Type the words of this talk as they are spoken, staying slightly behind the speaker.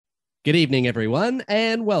Good evening, everyone,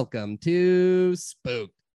 and welcome to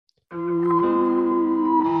Spook.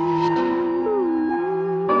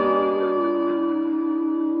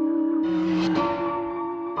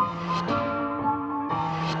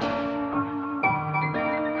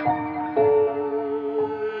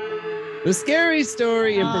 The Scary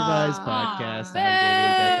Story Improvised Podcast.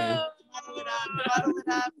 I'm Bottle it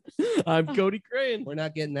up. I'm Cody Crane. We're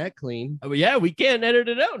not getting that clean. Oh, yeah, we can't edit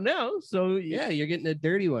it out now. So Yeah, you're getting a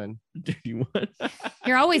dirty one. dirty one.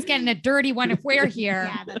 You're always getting a dirty one if we're here.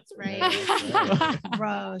 Yeah, that's right. Yeah, that's right.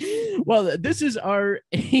 Gross. Well, this is our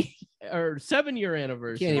 7-year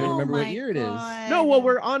anniversary. Can't even Oh remember what my year it is. God. No, well,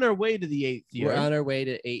 we're on our way to the 8th year. We're on our way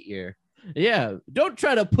to 8 year. Yeah, don't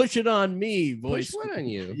try to push it on me, voice. Push one on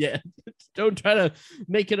you. Yeah, don't try to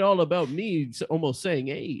make it all about me. Almost saying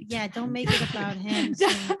 8. Yeah, don't make it about him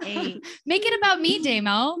saying 8. Make it about me,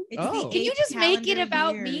 Damo. It's Oh. the Can you 8th just make it calendar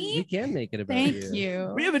about year. me? You can make it about Thank you.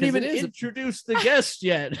 you. We haven't 'Cause even it is a- introduced the guest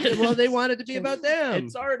yet. Well, they wanted to be about them.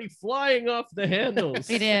 It's already flying off the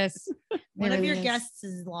handles. It is. One It of really your is. guests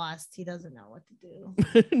is lost. He doesn't know what to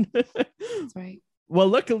do. That's right. Well,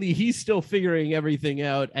 luckily he's still figuring everything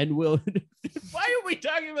out, and will. Why are we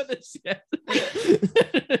talking about this yet?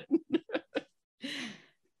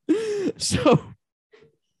 So,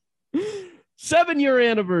 7-year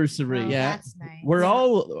anniversary. Oh, Yeah. that's nice. We're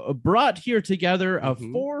all brought here together, a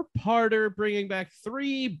Mhm. 4-parter, bringing back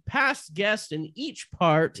 3 past guests in each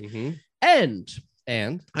part, Mhm. and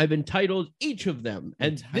And I've entitled each of them.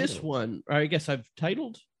 And this Entitled. one, or I guess I've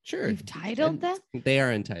titled. sure, You've titled them? they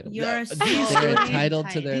are entitled. You're Yeah, so they're entitled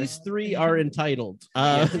to their- These 3 are entitled.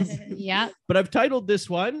 Yeah. But I've titled this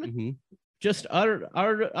one Mhm. just our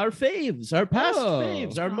faves, our past Oh.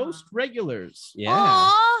 faves, our Aw. most regulars. Yeah.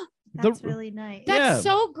 Aw, That's The- really nice. that's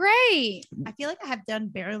Yeah. so great. I feel like I have done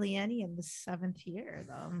barely any in the 7th year,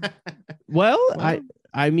 though. Well, Well-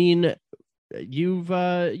 I mean, you've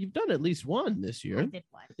done at least one this I year. did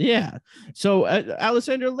one. Yeah. So,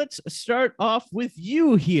 Alessandra, let's start off with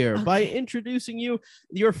you here by Okay. introducing you.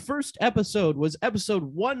 Your first episode was episode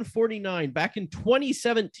 149 back in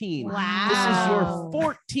 2017. Wow. This is your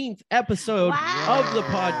 14th episode of the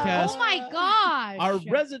Wow. podcast. Oh my gosh. Our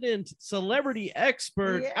resident celebrity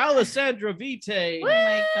expert, Yeah. Alessandra Vite. Oh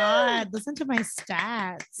my God. Listen to my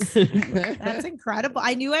stats. That's incredible.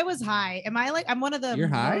 I knew I was high. Am I like, I'm one of the You're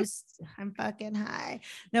high? most, I'm fucking high.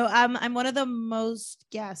 No, I'm one of the most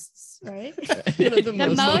guests, right? One of the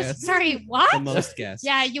most, guests. sorry, what? The most guests.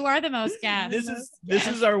 Yeah, you are the most guest. This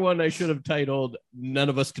is our one I should have titled "None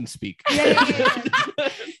of Us Can Speak."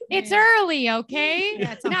 It's early, okay?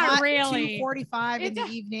 Yeah, it's a Not hot really. 2:45 in It's the a-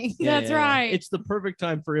 evening. Yeah, That's yeah. right. It's the perfect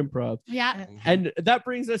time for improv. Yeah. And that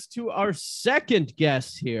brings us to our second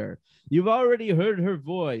guest here. You've already heard her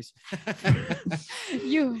voice.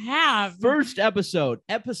 You have. First episode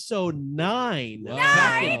 9,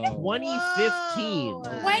 back in 2015.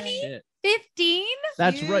 Whoa. 15?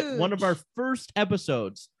 That's right. One of our first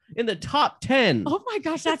episodes in the top 10. Oh my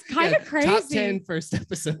gosh, that's kind of crazy. Top 10 first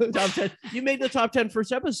episode. Top 10. You made the top 10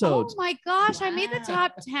 first Oh episodes. my gosh, I made the Wow.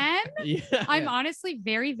 top 10. Yeah. I'm honestly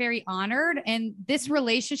very, very honored. And this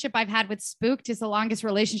relationship I've had with Spooked is the longest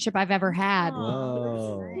relationship I've ever had.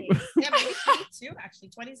 Whoa. Nice. Yeah, maybe me too, actually.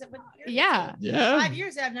 27 years. Yeah. Yeah. 5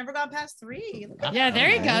 years. I've never gone past 3. Look at Yeah, that. there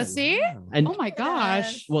you go. Wow. See? And Oh my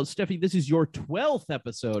gosh. well, Steffi, this is your 12th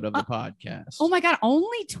episode of the podcast. Oh my God,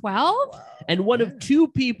 only 12? And one of 2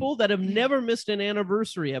 people that have never missed an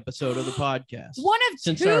anniversary episode of the podcast. One of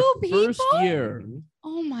Since 2 our people? first year.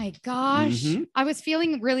 Oh my gosh. Mhm. I was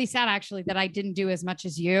feeling really sad actually that I didn't do as much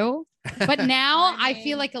as you. But now I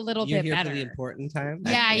feel like a little You're bit here better. for the important time.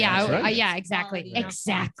 Yeah, yeah, That's right. yeah, exactly. Quality, not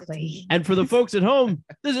Exactly. quantity. And for the folks at home,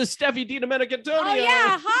 this is Steffi DiDomenicantonio. Oh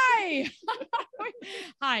yeah, hi.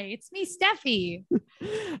 Hi, it's me, Steffi.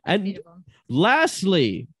 And Beautiful.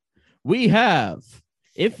 lastly, we have,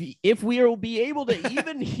 if we will be able to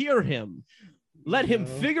even hear him, let him No.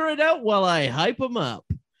 figure it out while I hype him up.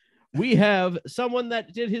 We have someone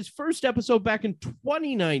that did his first episode back in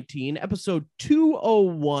 2019, episode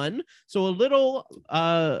 201. So a little,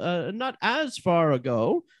 not as far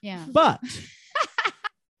ago, Yeah. but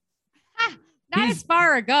Not He's- as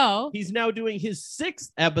far ago. he's now doing his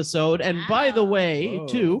 6th episode. And by the Wow. way, Whoa.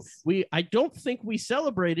 too, I don't think we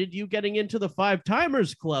celebrated you getting into the 5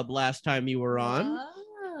 Timers Club last time you were on. Oh.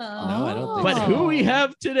 No, I don't think But so. who we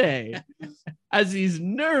have today, as he's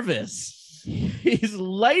nervous, he's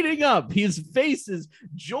lighting up. His face is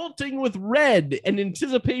jolting with red and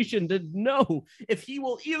anticipation to know if he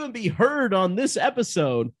will even be heard on this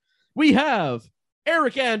episode. We have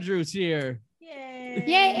Eric Andrews here. Yay.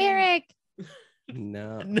 Yay, Eric.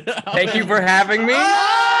 No. No. Thank you for having me.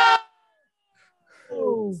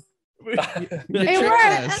 Oh! You It tricked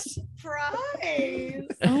worked. us. Surprise.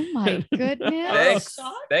 Oh my goodness.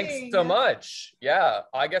 Thanks so much. Yeah,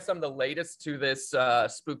 I guess I'm the latest to this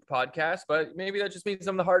spooked podcast, but maybe that just means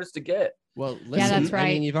I'm the hardest to get. Well, listen, that's I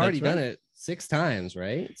right. mean, you've already That's done it 6 times,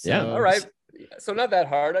 right? Yeah. All right, so not that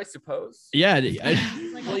hard, I suppose. Yeah.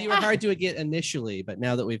 Well, you were hard to get initially, but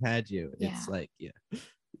now that we've had you, it's Yeah. like,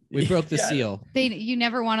 we broke the Yeah. seal. You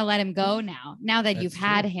never want to let him go now that That's you've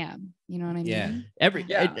had true. him. You know what I mean? Yeah.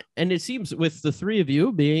 Yeah. And it seems with the three of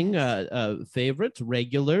you being favorites,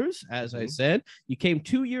 regulars, as I said, you came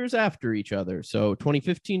 2 years after each other. So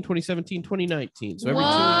 2015, 2017, 2019. So every 2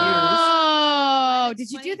 years. Whoa.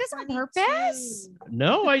 Did you do this on purpose?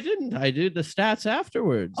 No, I didn't. I did the stats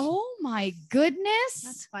afterwards. Oh my goodness.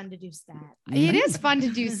 That's fun to do stats. It is fun to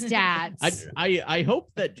do stats. I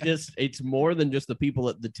hope that it's more than just the people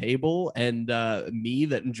at the table and me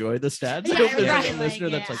that enjoy the stats. I Yeah, hope there's right. a listener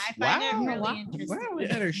that's like, I wow. find it really Wow. interesting. Wow, we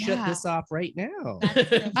better shut Yeah. this off right now.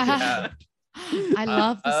 Yeah. I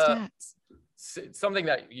love the stats. Something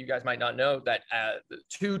that you guys might not know, that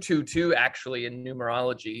 222 actually in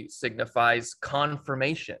numerology signifies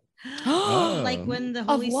confirmation. Oh. Like when the Of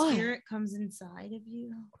Holy what? Spirit comes inside of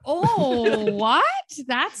you. Oh, what?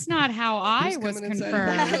 That's not how I Who's was coming inside?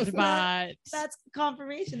 confirmed, That's but That's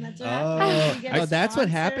confirmation. That's what Oh. happens. You get a Oh, that's what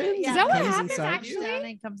sponsor. happens? Yeah. Is that what Comes happens, inside actually? you? Down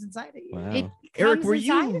and comes inside of you. Wow. it Eric, comes were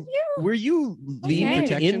inside you of you? were you leaning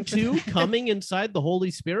protection into coming inside the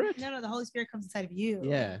Holy Spirit? No, the Holy Spirit comes inside of you.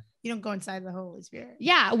 Yeah. You don't go inside the Holy Spirit.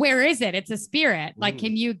 Yeah, where is it? It's a spirit. Like, Ooh,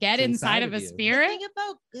 can you get it's inside inside of a of you. The spirit? thing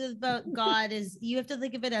about God is you have to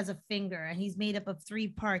think of it as a finger, and he's made up of 3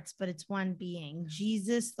 parts, but it's one being: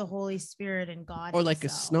 Jesus, the Holy Spirit, and God. Or like a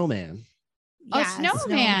himself. snowman. Oh, Yeah,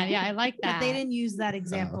 snowman. Yeah, I like But that. they didn't use that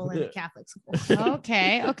example in the Catholic school.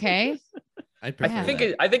 Okay. I'd prefer I think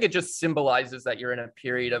that. I think it just symbolizes that you're in a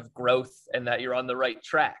period of growth and that you're on the right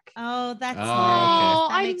track. Oh, that's Oh, nice. Oh,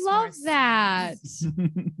 That I makes more love sense.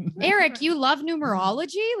 that. Eric, you love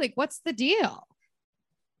numerology? Like, what's the deal?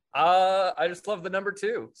 I just love the number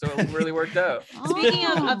 2, so it really worked out. Speaking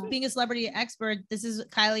Oh. of being a celebrity expert, this is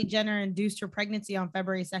Kylie Jenner induced her pregnancy on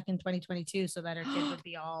February 2nd, 2022, so that her kid would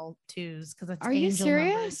be all 2s because it's Are you angel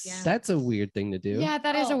serious? numbers. Yeah. That's a weird thing to do. Yeah,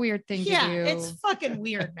 that is a Oh, weird thing yeah, to do. it's fucking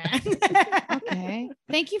weird, man. Okay.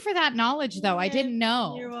 Thank you for that knowledge, though. I didn't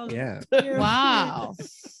know. You're welcome. Yeah. You're Wow.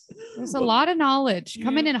 There's a lot of knowledge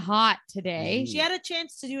coming in hot today. She had a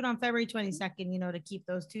chance to do it on February 22nd, to keep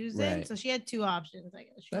those 2s in. Right. So she had 2 options, I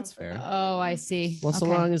guess. She That's went for fair. that. Oh, I see. Well, so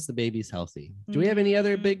Okay. long as the baby's healthy. Do we have any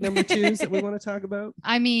other big number 2s that we want to talk about?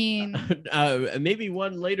 I mean, Maybe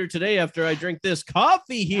one later today after I drink this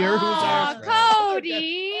coffee here. Who's our oh,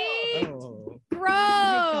 Cody. Oh.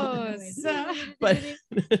 Gross.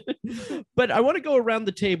 but I want to go around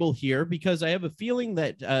the table here because I have a feeling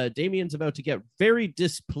that Damien's about to get very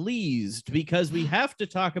displeased because we have to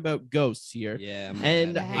talk about ghosts here. Yeah.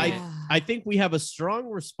 And Yeah. I think we have a strong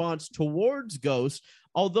response towards ghosts,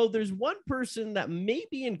 although there's one person that may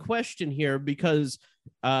be in question here because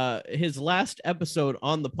his last episode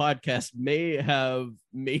on the podcast may have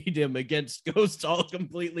made him against ghosts all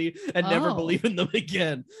completely and never Oh. believe in them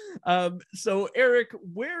again. So Eric,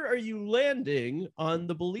 where are you landing on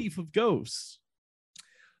the belief of ghosts?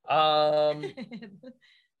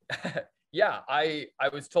 Yeah, I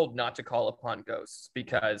was told not to call upon ghosts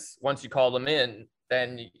because once you call them in,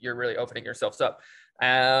 then you're really opening yourselves up.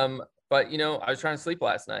 But I was trying to sleep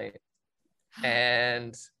last night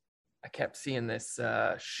and I kept seeing this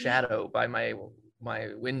shadow by my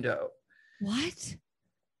window, What?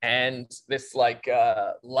 and this light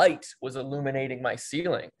was illuminating my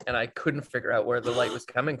ceiling, and I couldn't figure out where the light was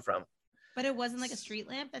coming from. But it wasn't like a street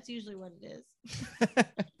lamp. That's usually what it is.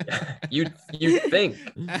 You'd think,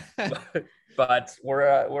 but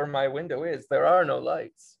where my window is, there are no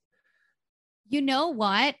lights. You know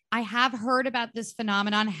what? I have heard about this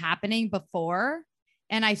phenomenon happening before,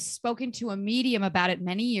 and I've spoken to a medium about it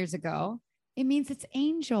many years ago. It means it's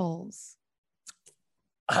angels.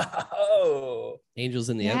 Oh, Angels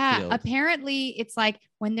in the Yeah, outfield. apparently it's like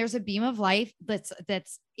when there's a beam of light that's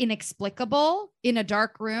inexplicable in a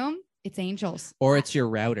dark room, it's angels. Or it's your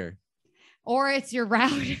router. Or it's your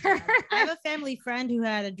router. I have a family friend who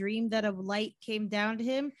had a dream that a light came down to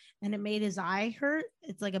him and it made his eye hurt.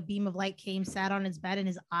 It's like a beam of light sat on his bed and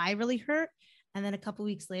his eye really hurt. And then a couple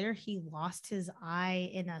weeks later, he lost his eye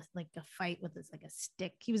in a fight with a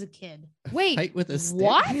stick. He was a kid. Wait, Fight with a stick?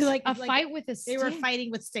 what? Like- a like fight with a They stick? were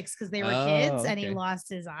fighting with sticks because they were Oh, kids, and he okay. lost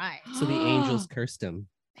his eye. So the angels cursed him.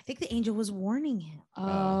 I think the angel was warning him.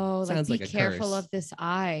 Oh, like Sounds be like a careful curse. of this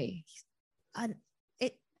eye.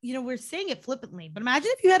 It we're saying it flippantly, but imagine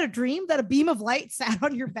if you had a dream that a beam of light sat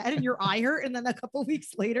on your bed and your eye hurt, and then a couple weeks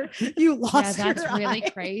later you lost Yeah, that's your really eye.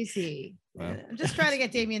 crazy. Wow. I'm just trying to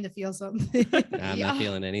get Damien to feel something. I'm not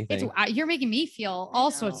feeling anything. You're making me feel all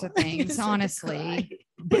sorts of things, honestly.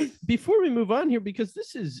 But before we move on here, because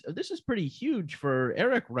this is pretty huge for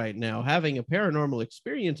Eric right now, having a paranormal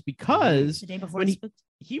experience, because The day before when I spooked.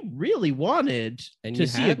 he really wanted And to you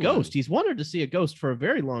see a had one. ghost. He's wanted to see a ghost for a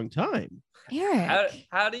very long time. Eric.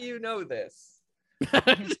 How do you know this?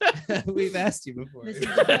 We've asked you before. This is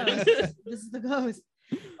the ghost. This is the ghost.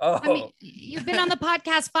 Oh, I mean, you've been on the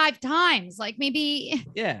podcast 5 times. Like maybe,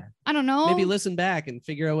 Yeah. I don't know. Maybe listen back and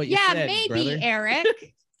figure out what you Yeah, said, maybe, brother.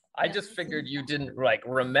 Eric. I just figured you didn't like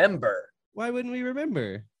remember. Why wouldn't we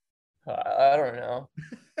remember? I don't know.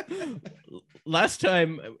 Last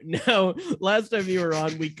time you were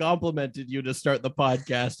on, we complimented you to start the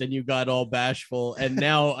podcast and you got all bashful. And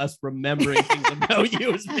now us remembering things about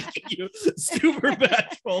you is making you super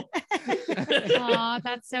bashful. Oh,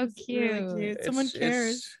 that's so cute. Really cute. Someone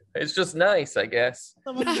cares. It's just nice, I guess.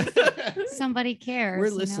 Somebody cares. We're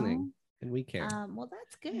you know? listening and we care. Well,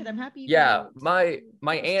 that's good. I'm happy. Yeah, my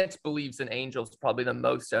aunt believes in angels probably the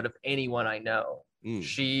most out of anyone I know. Mm.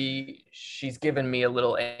 She's given me a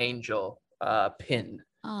little angel pin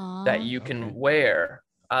Aw. that you can Okay. wear.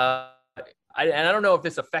 I don't know if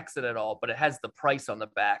this affects it at all, but it has the price on the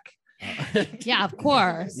back. Yeah, of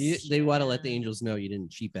course. They want to let the angels know you didn't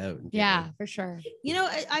cheap out. and get Yeah, it. for sure.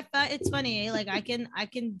 I thought it's funny. Like I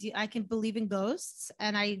can believe in ghosts,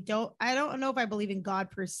 and I don't know if I believe in God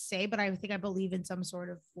per se, but I think I believe in some sort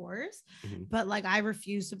of force. Mhm. But like I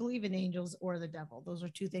refuse to believe in angels or the devil. Those are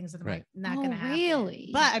two things that I'm Right. like not Oh, gonna happen. really?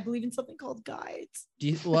 But I believe in something called guides.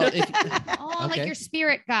 Well, if, Oh, like Okay. your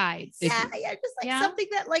spirit guides. If- Yeah, just like Yeah? something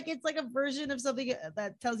that like it's like a version of something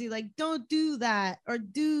that tells you like don't do that or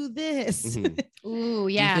do this. Mhm. Ooh,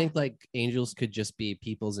 Do you yeah. think like angels could just be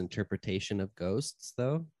people's interpretation of ghosts,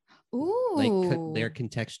 though? Ooh. Like they're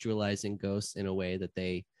contextualizing ghosts in a way that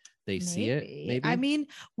they see it. Maybe. I mean,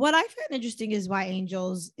 what I find interesting is why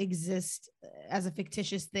angels exist as a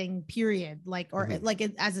fictitious thing, period. Like, or Mhm. like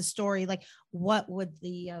as a story, like what would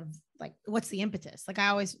like, what's the impetus? Like I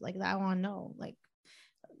always like, I want to know, like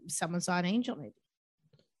someone saw an angel maybe.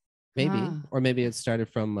 Maybe, Ah. or maybe it started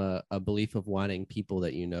from a belief of wanting people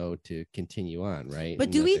that you know to continue on, right? But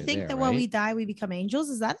And do that we they're think there, that when we right? die, we become angels?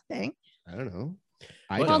 Is that a thing? I don't know.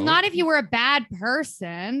 I Well, Well, don't. not if you were a bad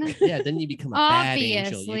person. Yeah, then you become a bad angel. You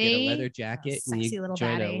get a Obviously. leather jacket and Sexy you little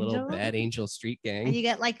join bad a little angel. bad angel street gang. And you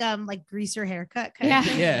get like greaser haircut. Kind Yeah. of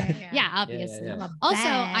thing? Yeah. Yeah, obviously. yeah. I'm a Also,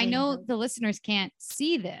 bad I know angel. the listeners can't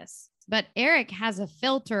see this, but Eric has a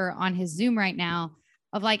filter on his Zoom right now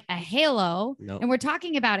of like a halo. No. And we're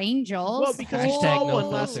talking about angels. Well, because you Hashtag saw no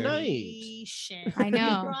one last filter. night. Holy shit. I know.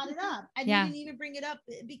 You brought it up. And Yeah. you didn't even bring it up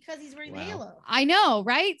because he's wearing the Wow. halo. I know,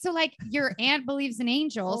 right? So like your aunt believes in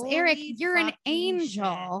angels. Eric, Holy you're an fucking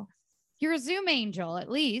angel. You're a Zoom angel,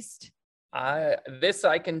 at least. I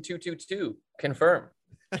can 222 confirm.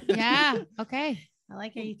 Yeah. Okay. I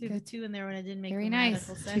like how you threw the two in there when it didn't make Very nice.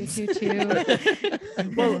 grammatical sense.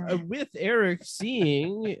 222. Well, with Eric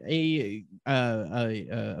seeing a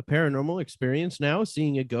paranormal experience now,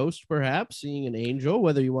 seeing a ghost, perhaps seeing an angel,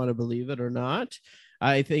 whether you want to believe it or not,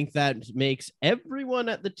 I think that makes everyone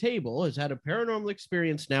at the table has had a paranormal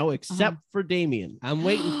experience now, except for Damien. I'm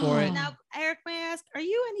waiting for it. Now, Eric, may I ask, are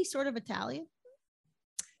you any sort of Italian?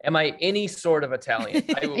 Am I any sort of Italian?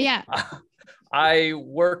 Yeah. I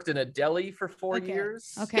worked in a deli for 4 Okay.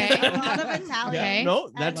 years. Okay. A lot of Italians. Okay. No,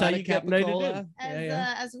 that's how Lot of you get knighted in. capicola.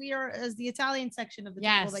 As we are as the Italian section of the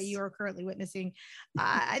table that Yes. you are currently witnessing,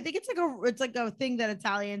 I think it's like a thing that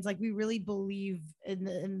Italians like. We really believe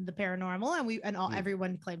in the paranormal, and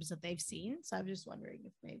everyone claims that they've seen. So I'm just wondering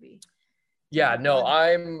if maybe. Yeah, no,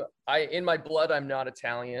 I in my blood I'm not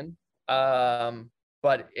Italian.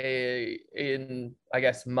 But in I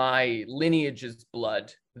guess my lineage's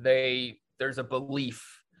blood, there's a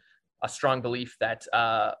strong belief that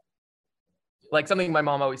like something my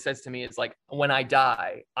mom always says to me is like, when I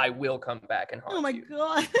die, I will come back and haunt Oh my you.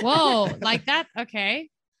 god! Whoa, like that? Okay.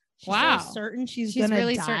 She's Wow. so certain she's She's gonna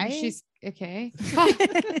really die. certain she's okay.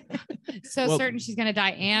 So Well- certain she's gonna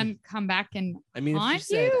die and come back and I mean, if you haunt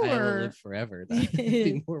said you, I will or- live forever, that would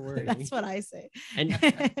be more worrying. That's what I say.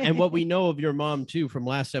 And what we know of your mom too from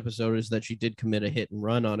last episode is that she did commit a hit and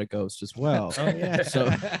run on a ghost as well. Oh yeah. So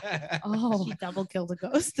oh She double killed a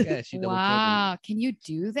ghost. yeah, she double wow. Can you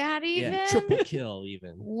do that killed even? him. Yeah, triple kill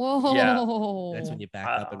even. Whoa. That's when you back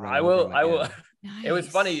up and run. I over will. him I will. again. It was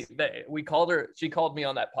funny Nice. that she called me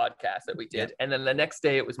on that podcast that we did. And then the next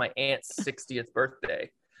day it was my aunt's 60th birthday.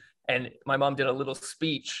 And my mom did a little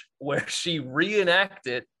speech where she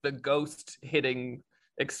reenacted the ghost hitting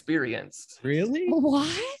experience. Really? What?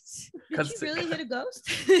 Did she really hit a ghost?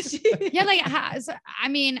 Yeah, like I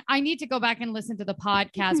mean, I need to go back and listen to the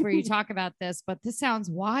podcast where you talk about this, but this sounds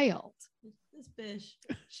wild. This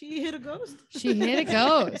bitch, she hit a ghost. She hit a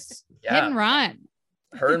ghost. Hit and run.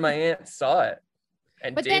 Her and my aunt saw it.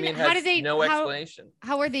 And But then Damien how has did they- no how- explanation.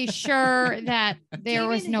 How are they sure that there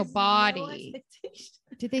was no body?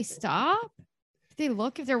 Did they stop? Did they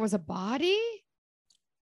look if there was a body?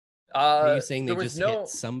 Are you saying they there was just no, hit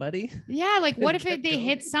somebody? Yeah, like what if Kept they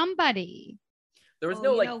hit going. somebody? there was Oh,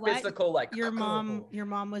 no you like know what? physical like Your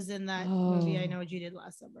mom was in that movie. I Know What You Did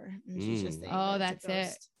Last Summer, and she's just saying Oh, that it's that's a it.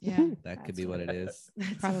 ghost. Yeah, That could be what it is.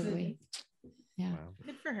 That's probably. Yeah. Wow.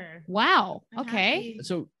 good for her. Wow. I'm Okay. happy.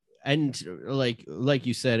 So, and like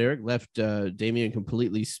you said, Eric left Damien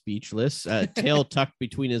completely speechless, tail tucked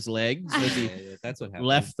between his legs as he Yeah, that's what happened.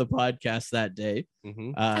 left the podcast that day.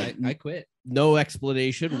 Mhm. Uh, I quit. No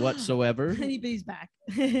explanation whatsoever. Anybody's back.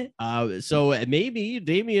 So maybe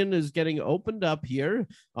Damien is getting opened up here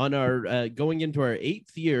on our going into our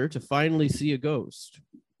 8th year to finally see a ghost.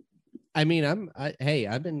 I mean,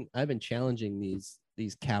 I've been challenging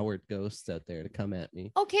these coward ghosts out there to come at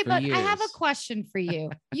me. Okay, for but I have a years. question for you.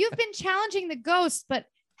 You've been challenging the ghosts, but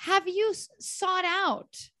have you sought out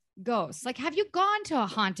ghosts? Like, have you gone to a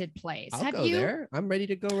haunted place? I'll have go you? there. I'm ready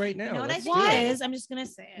to go right now. You know what I Let's think do Why? it it. is? I'm just gonna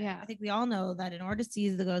say it. Yeah. I think we all know that in order to see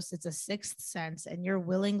the ghost, it's a sixth sense, and you're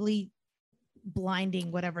willingly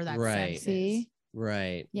blinding whatever that Right. sense See? is.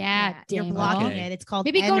 Right. Yeah, you're Damo. blocking Okay. it. It's called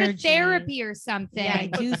Maybe go to energy. therapy or something. Yeah,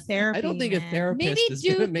 do therapy. I don't think a man. therapist Maybe is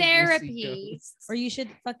do gonna make me see therapy. ghosts. Or you should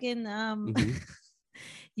fucking Mhm.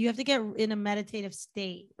 you have to get in a meditative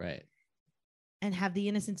state Right. and have the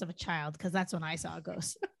innocence of a child, because that's when I saw a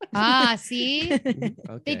ghost. Ah, see? Okay.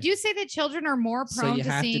 They do say that children are more So prone you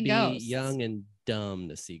to have to seeing be ghosts. young and dumb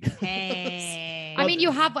to see ghosts. Hey. I mean,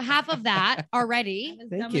 you have half of that already.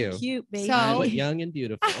 Thank Dumb and you. Cute, baby. So- But young and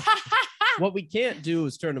beautiful. What we can't do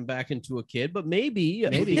is turn him back into a kid, but maybe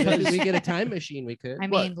Maybe because if we get a time machine, we could. I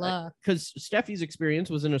Well, mean, look. because Steffi's experience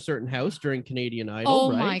was in a certain house during Canadian Idol,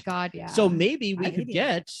 Oh right? my God, yeah. So maybe we I could did.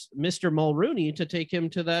 get Mr. Mulrooney to take him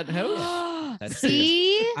to that house. That's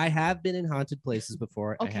See? I have been in haunted places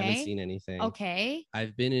before. I haven't Okay. seen anything. Okay.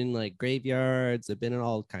 I've been in like graveyards. I've been in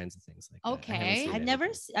all kinds of things like that. I haven't Okay. seen I've never,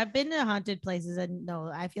 anything. I've been to haunted places, and no,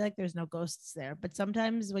 I feel like there's no ghosts there. But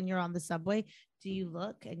sometimes when you're on the subway, do you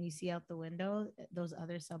look and you see out the window those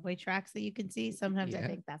other subway tracks that you can see? Sometimes I Yeah.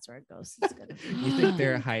 think that's where a ghost is gonna be. You think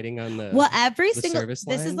they're hiding on the? Well, every the single service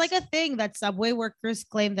this is like a lines? thing that subway workers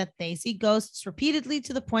claim that they see ghosts repeatedly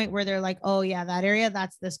to the point where they're like, "Oh yeah, that area,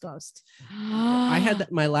 that's this ghost." I had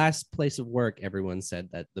that, my last place of work. Everyone said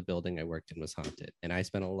that the building I worked in was haunted, and I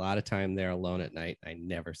spent a lot of time there alone at night. I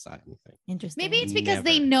never saw anything. Interesting. Maybe it's because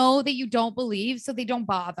they Never. know that you don't believe, so they don't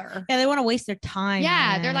bother. yeah, they want to waste their time.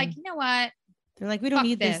 Yeah, they're man. like, you know what? they're like, we don't fuck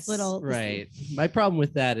need this this. little Right. My problem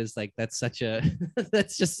with that is like that's such a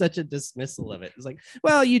that's just such a dismissal of it. It's like,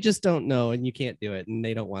 well, you just don't know and you can't do it, and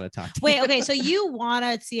they don't want to talk to you. Wait, okay, so you want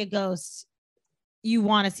to see a ghost? You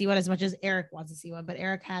want to see one as much as Eric wants to see one, but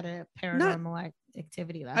Eric had a paranormal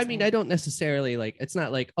activity last I mean, night. I don't necessarily like it's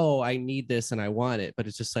not like, oh, I need this and I want it, but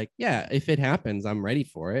it's just like, yeah, if it happens, I'm ready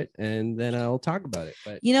for it, and then I'll talk about it.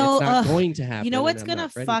 But You know, it's not going to happen. You know and what's I'm gonna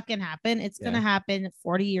not ready. fucking happen? It's gonna Yeah. happen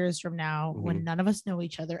 40 years from now when Mhm. none of us know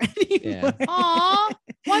each other anymore. Aw,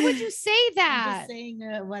 why would you say I'm that? just saying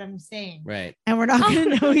what I'm saying, Right. and we're not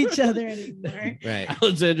gonna know each other anymore. Right.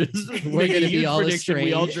 Alexandra's We're gonna be all prediction.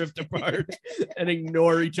 We all estranged. drift apart and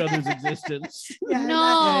ignore each other's existence. Yeah, and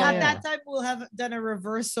No. at that time we'll have done a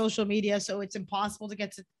reverse social media, so it's impossible to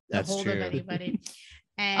get to the That's hold true. of anybody.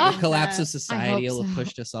 The And collapse of I society hope will have so.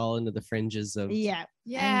 pushed us all into the fringes of yeah,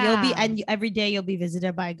 Yeah. and you'll be, and every day you'll be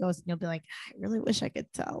visited by a ghost, and you'll be like, I really wish I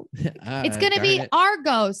could tell. It's gonna darn be it. our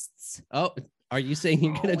ghosts. Oh, are you saying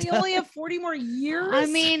you're gonna we tell? only have 40 more years. I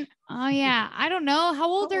mean, oh yeah, I don't know. How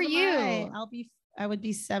old How are old am you? I would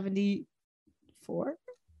be 74.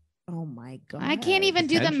 Oh my god. I can't even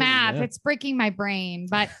do the Potentially, math. yeah. It's breaking my brain.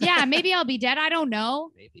 But yeah, maybe I'll be dead. I don't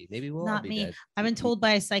know. Maybe we'll all Not be me. dead. I've been told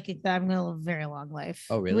by a psychic that I'm gonna live a very long life.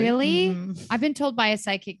 Oh, really? Really? Mhm. I've been told by a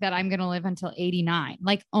psychic that I'm gonna live until 89.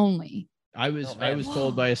 Like only. I was Oh, man.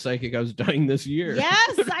 told by a psychic I was dying this year.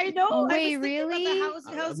 Yes, I know. Oh, I wait, was thinking about really?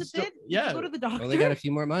 that. How's I'm it still- been? Did yeah. you go to the doctor? Only got a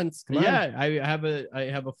few more months. Come on. Yeah, I have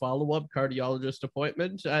a follow-up cardiologist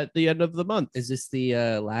appointment at the end of the month. Is this the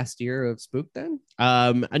last year of Spook then?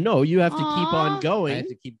 No, you have to keep on Aw. I going have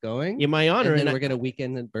to keep going. in my honor, and then and we're gonna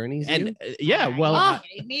weekend at Bernie's. and you? yeah, well, Are you Oh.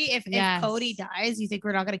 kidding me? If Yes. Cody dies, you think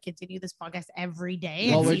we're not going to continue this podcast every day?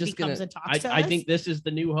 Well, and we're he just becomes gonna- a talk to I us? think this is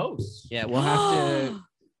the new host. Yeah, we'll have to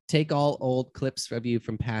take all old clips of you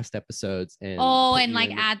from past episodes and Oh, put and you like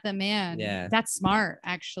in- add them in. Yeah. That's smart,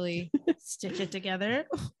 actually. stitch it together.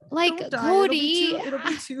 Like Don't die. Cody, It'll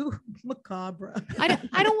be too macabre.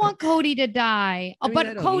 I don't want Cody to die. Oh, I mean, I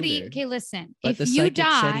but don't Cody, either. okay, listen. But if the you psychic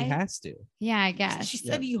said he die, has to. yeah, I guess. She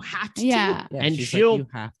said you had to. Yeah. Yeah, And she's she'll- like, you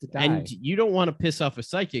have to die. And you don't want to piss off a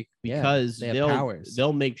psychic Yeah, because they have powers.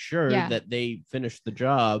 they'll make sure Yeah. that they finish the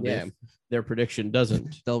job Yeah. if their prediction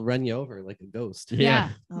doesn't. They'll run you over like a ghost. Yeah.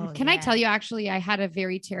 Oh, Can I yeah. tell you, actually, I had a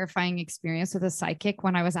very terrifying experience with a psychic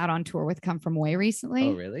when I was out on tour with Come From Away recently.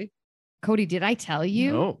 Oh, really? Cody, did I tell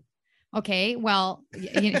you? No. Okay, well,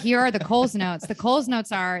 here are the Coles notes. The Coles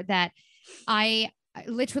notes are that I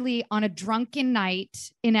literally on a drunken night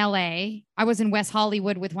in LA, I was in West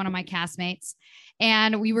Hollywood with one of my castmates,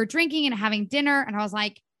 and we were drinking and having dinner. And I was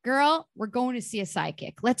like, girl, we're going to see a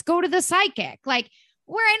psychic. Let's go to the psychic. Like,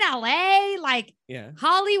 we're in LA, like Yeah.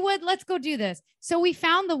 Hollywood. Let's go do this. So we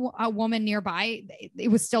found a woman nearby. It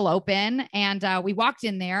was still open. And we walked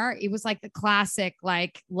in there. It was like the classic,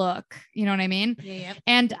 like, look, you know what I mean? Yeah.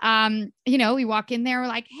 And, we walk in there. We're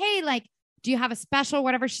like, hey, like, do you have a special,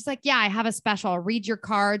 whatever? She's like, yeah, I have a special. I'll read your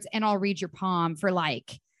cards and I'll read your palm for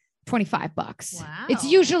like $25. Wow. It's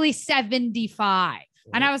usually 75.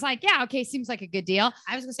 And I was like, yeah, okay. Seems like a good deal.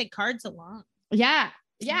 I was gonna say cards alone. Yeah.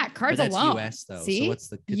 Yeah. But Cards that's alone. US though. See? So what's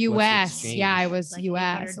the US. exchange? Yeah, I was Like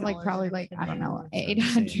US. Like $800 probably or like, I don't know, Maybe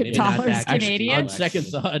not $800 that Canadian. On second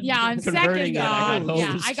thought, Yeah, on converting second it, I thought, got yeah,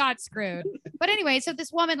 hosed. I got screwed. But anyway, so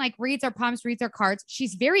this woman like reads our palms, reads our cards.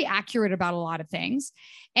 She's very accurate about a lot of things.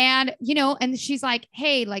 And, and she's like,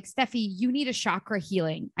 hey, like Steffi, you need a chakra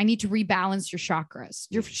healing. I need to rebalance your chakras.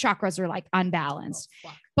 Your chakras are like unbalanced,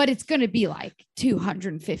 but it's going to be like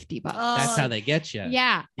 $250. That's how they get you.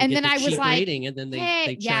 Yeah. You And get then the I was cheap like, rating, and then they hey,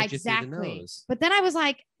 charge yeah, you through the exactly. nose. But then I was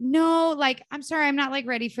like, no, like, I'm sorry, I'm not like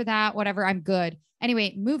ready for that. Whatever. I'm good.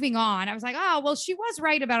 Anyway, moving on. I was like, oh, well, she was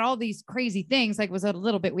right about all these crazy things. Like, was a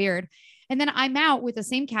little bit weird. And then I'm out with the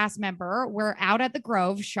same cast member. We're out at the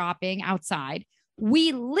Grove shopping outside.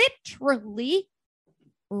 We literally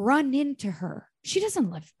run into her. She doesn't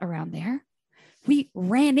live around there. We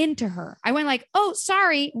ran into her. I went like, oh,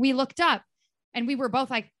 sorry. We looked up and we were both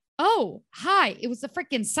like, oh, hi. It was the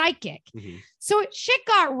freaking psychic. Mhm. So shit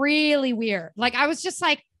got really weird. Like, I was just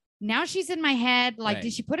like, now she's in my head. Like, Right.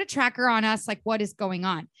 did she put a tracker on us? Like, what is going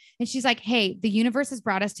on? And she's like, hey, the universe has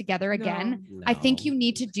brought us together again. I think No. you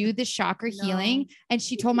need to do this chakra No. healing. And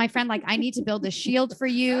she told my friend, like, I need to build a shield for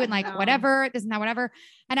you and like No. whatever, this and that, whatever.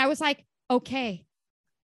 And I was like, okay.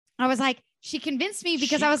 I was like, she convinced me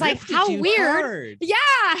because She I was like, grifted how you weird. hard. Yeah.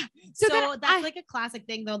 So, So then that's I, like a classic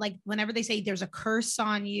thing though. Like whenever they say there's a curse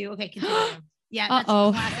on you. Okay, continue. Yeah, that's Uh-oh.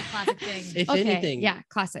 a classic thing. If okay. anything, Yeah.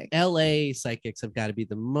 Classic. LA psychics have got to be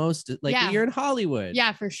the most like Yeah. you're in Hollywood.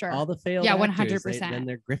 Yeah, for sure. All the failed Yeah, actors, 100%. Then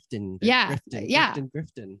they're grifting. Yeah, Grifting, yeah.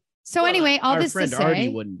 grifting. So anyway, all Our this to friend Artie say,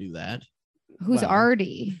 wouldn't do that. who's Well,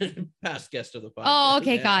 Artie? Past guest of the podcast. Oh,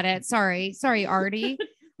 okay, Yeah. got it. Sorry, Artie.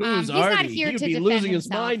 Who's he's not Artie? here He'd to be defend losing his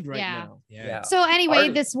himself. mind right Yeah. now. Yeah. So anyway,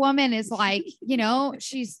 Artie. this woman is like,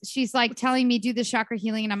 she's like telling me do the chakra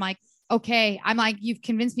healing, and I'm like, okay. I'm like, you've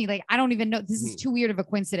convinced me. Like, I don't even know. This is too weird of a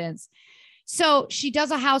coincidence. So she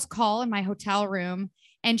does a house call in my hotel room,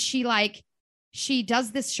 and she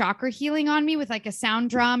does this chakra healing on me with like a sound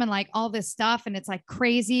drum and like all this stuff, and it's like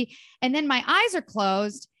crazy. And then my eyes are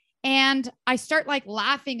closed. And I start like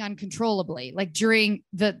laughing uncontrollably, like during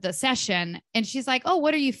the session. And she's like, oh,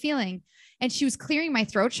 what are you feeling? And she was clearing my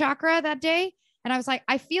throat chakra that day. And I was like,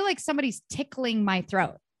 I feel like somebody's tickling my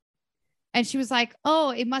throat. And she was like,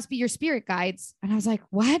 oh, it must be your spirit guides. And I was like,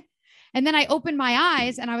 what? And then I opened my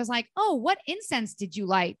eyes and I was like, oh, what incense did you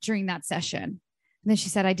light during that session? And then she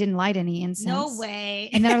said, I didn't light any incense. No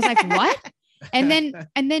way. And then I was like, what? And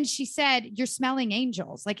then she said, you're smelling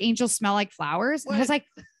angels. Like angels smell like flowers. And I was like,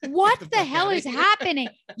 what the hell is happening?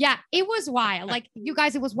 Yeah, it was wild. Like you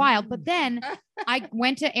guys, it was wild. But then I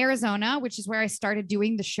went to Arizona, which is where I started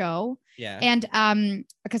doing the show. Yeah. And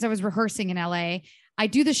because I was rehearsing in LA, I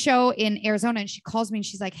do the show in Arizona, and she calls me and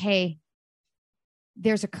she's like, hey,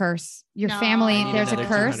 there's a curse. Your No. family, I need there's a another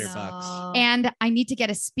curse. 200 bucks. And I need to get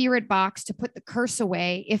a spirit box to put the curse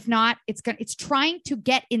away. If not, it's trying to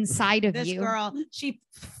get inside of This you. girl, she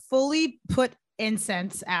fully put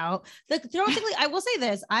incense out. The only thing, I will say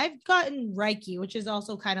this, I've gotten Reiki, which is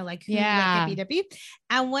also kind of like, Yeah. hippy dippy.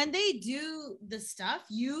 And when they do the stuff,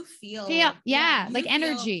 you feel Yeah, you like feel-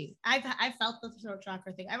 energy. I've felt the throat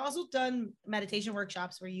chakra thing. I've also done meditation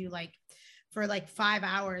workshops where you like for like 5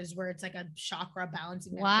 hours where it's like a chakra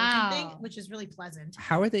balancing meditation thing, Wow. which is really pleasant.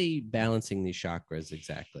 How are they balancing these chakras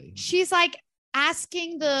exactly? She's like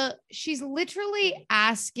she's literally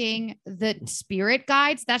asking the spirit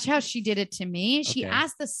guides. That's how she did it to me. She Okay.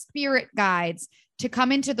 asked the spirit guides to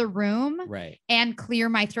come into the room Right. and clear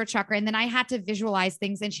my throat chakra. And then I had to visualize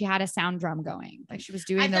things, and she had a sound drum going. Like she was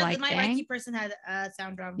doing I the felt like my thing. Reiki person had a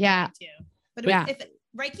sound drum Yeah. too. But Yeah. if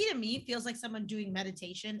Reiki to me feels like someone doing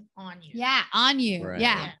meditation on you. Yeah, on you. Right.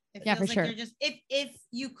 Yeah. It Yeah, feels for sure. You're just if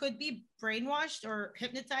you could be brainwashed or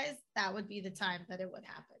hypnotized, that would be the time that it would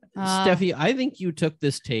happen. Steffi, I think you took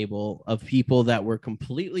this table of people that were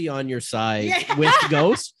completely on your side Yeah. with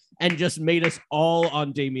ghosts and just made us all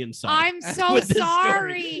on Damien's side. I'm so with this story.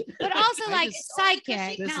 sorry, but also I like just-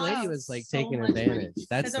 psychic. This no. lady was like So taking much money. advantage.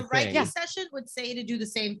 That's Because the a Reiki thing. session would say to do the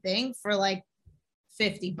same thing for like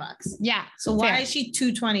 $50. Yeah. So why Fair. is she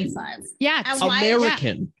 $225? Yeah. And so- why-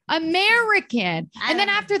 American. American. I And then don't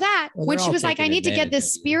know. after that, Well, when they're she all was like, I taking need to get advantage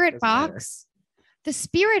this of you. spirit Doesn't matter. box. The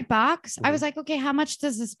spirit box. I Mhm. was like, okay, how much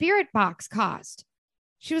does the spirit box cost?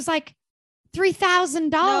 She was like,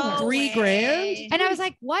 $3,000. No $3 grand? way. And I was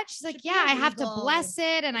like, what? She's like, Should be yeah, I have to illegal. bless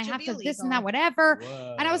it and It I should have be to this and that, illegal. whatever.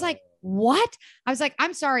 And I was like, Whoa. what? I was like,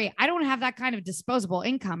 I'm sorry, I don't have that kind of disposable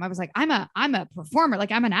income. I was like, I'm a performer,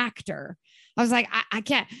 like I'm an actor. I was like, I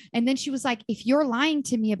can't. And then she was like, if you're lying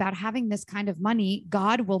to me about having this kind of money,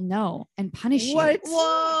 God will know and punish you.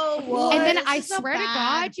 Whoa. And then This I is a swear to bad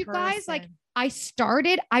God, you guys, like person.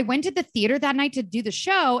 I went to the theater that night to do the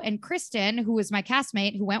show, and Kristen, who was my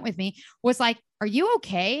castmate who went with me, was like, are you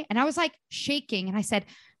okay? And I was like shaking. And I said,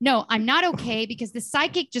 no, I'm not okay, because the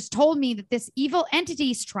psychic just told me that this evil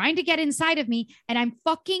entity is trying to get inside of me, and I'm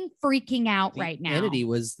fucking freaking out The right now. entity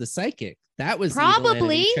was the psychic. That was the evil entity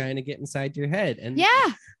Probably. trying to get inside your head. And Yeah.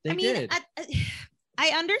 they I mean, did. I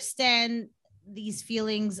understand these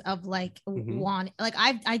feelings of like Mhm. want, like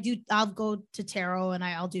I'll go to tarot and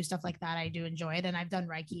I'll do stuff like that. I do enjoy it, and I've done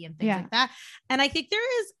Reiki and things Yeah. like that. And I think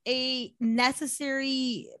there is a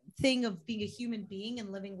necessary thing of being a human being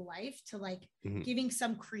and living life to like Mhm. giving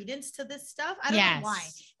some credence to this stuff. I don't know why.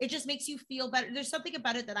 It just makes you feel better. There's something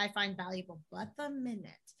about it that I find valuable. But the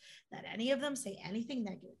minute that any of them say anything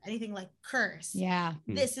negative, anything like curse, Yeah.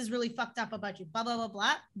 this is really fucked up about you, blah blah blah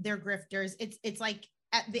blah, they're grifters. It's like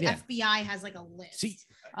the Yeah. FBI has like a list. See,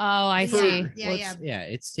 Oh, I Yeah. see. Yeah. yeah,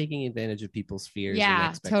 it's taking advantage of people's fears Yeah,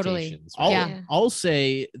 and totally. expectations. I'll, right? Yeah. I'll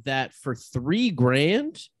say that for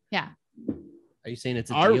 $3,000, Are you saying it's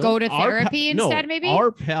a our deal? Go to our therapy instead, maybe?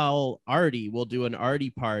 Our pal Artie will do an Artie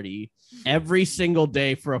party every single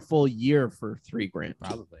day for a full year for $3,000.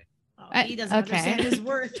 Probably. Oh, he doesn't okay. understand his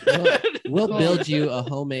work. We'll Cool. build you a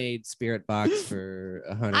homemade spirit box for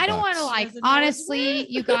 $100. I don't want to like, Doesn't know his honestly, worth.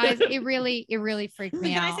 you guys, it really freaked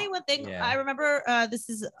me Can out. I say one thing? Yeah. I remember this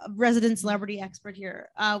is a resident celebrity expert here.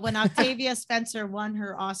 When Octavia Spencer won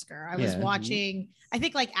her Oscar, I was Yeah. watching, I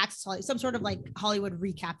think like Access Hollywood, some sort of like Hollywood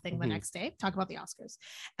recap thing the Mhm. next day, talk about the Oscars.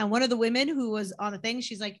 And one of the women who was on the thing,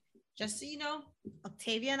 she's like, just so you know,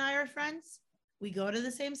 Octavia and I are friends. We go to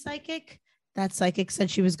the same psychic. That psychic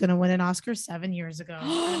said she was going to win an Oscar 7 years ago.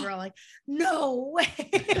 And we're all like, no way.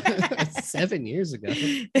 7 years ago.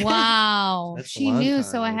 Wow. That's a She long knew time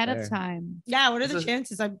so right ahead there. of time. Yeah, what are This the is-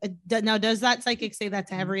 chances? Now, does that psychic say that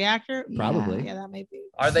to every actor? Probably. Yeah, that might be.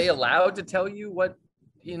 Are they allowed to tell you what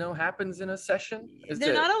happens in a session?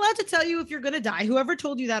 They're not allowed to tell you if you're gonna die. Whoever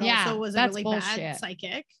told you that Yeah, also was a that's really bullshit. bad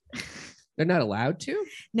psychic. They're not allowed to?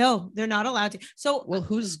 No, they're not allowed to. So Well,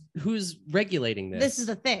 who's regulating this? this is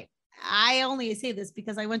the thing. I only say this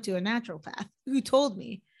because I went to a naturopath who told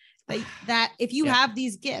me that if you Yeah. have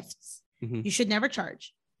these gifts, Mhm. you should never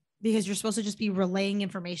charge because you're supposed to just be relaying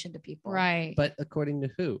information to people. Right. But according to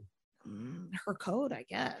who? Her code, I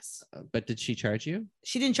guess. But did she charge you?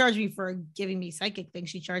 She didn't charge me for giving me psychic things.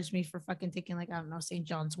 She charged me for fucking taking like, I don't know, St.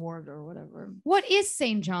 John's wort or whatever. What is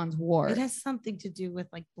St. John's wort? It has something to do with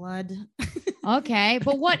like blood. Okay,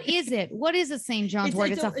 but what is it? What is a St. John's wort?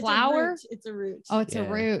 It's a flower. root. It's a root. Oh, it's Yeah. a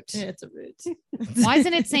root. Yeah, it's a root. Why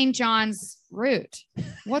isn't it St. John's root?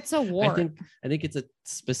 What's a wart? I think it's a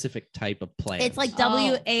specific type of plant. It's like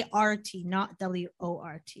Oh. WART, not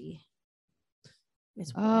WORT.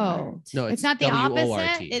 It's Oh. No, It's not the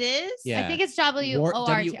opposite? It is. Yeah. I think it's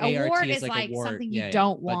W-O-R-T. A W-A-R-T wart is is like a like wart, something yeah, you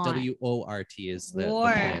don't But want. W-O-R-T is the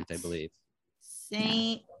Wart. plant, I believe.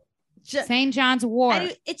 Saint. St. John's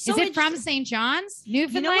Wort. It's so Is it from interesting. St. John's, You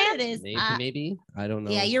Newfoundland? know what it is? Maybe. I don't know.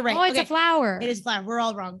 Yeah, you're right. Oh, it's Okay. a flower. It is flower. We're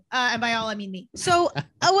all wrong. And by all, I mean me. So what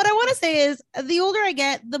I want to say is the older I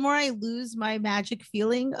get, the more I lose my magic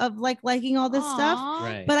feeling of like liking all this stuff. Aw.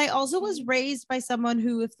 Right. But I also was raised by someone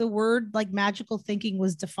who, if the word like magical thinking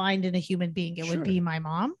was defined in a human being, it Sure. would be my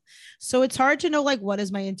mom. So it's hard to know like what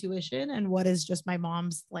is my intuition and what is just my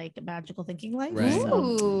mom's like magical thinking like. Right. So,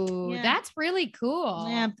 Ooh, Yeah. that's really cool.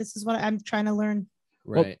 yeah, this is what I'm trying to learn.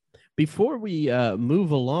 Right. Before we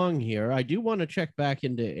move along here, I do want to check back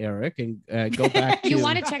into Eric and go back to You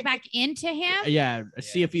want to check back into him? yeah,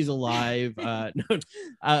 see if he's alive.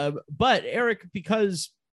 But Eric, because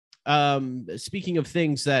speaking of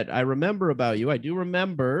things that I remember about you, I do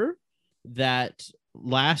remember that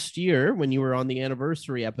last year when you were on the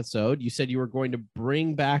anniversary episode, you said you were going to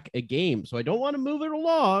bring back a game. So I don't want to move it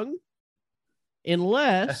along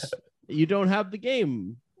unless you don't have the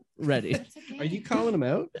game ready. Are you calling him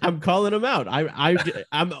out? I'm calling him out.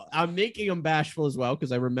 I'm making him bashful as well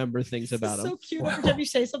because I remember things about him. So cute. Every time you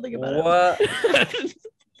say something about it.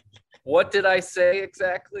 What did I say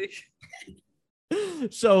exactly?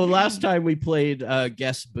 So last time we played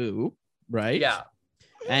Guess Boo, right? Yeah.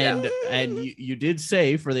 And you did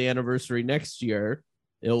say for the anniversary next year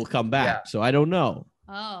it'll come back. Yeah. So I don't know.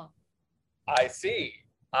 Oh. I see.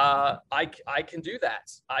 I can do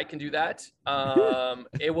that. I can do that.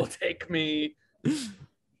 It will take me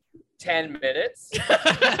 10 minutes.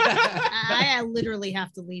 I literally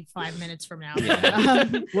have to leave 5 minutes from now.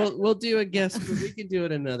 We'll do a guess, but we can do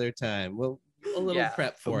it another time. We'll a little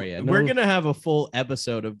prep for you. We're gonna have a full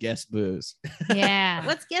episode of Guess Boos. Yeah.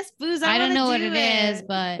 Let's guess booze. I don't know what it is,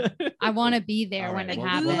 but I want to be there All when right, it well,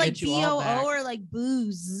 happens. we'll like get you all back. BOO or like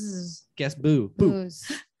booze. guess boo. Booze.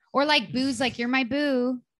 Or like booze, like you're my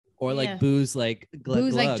boo. Or like Yeah. booze like glug,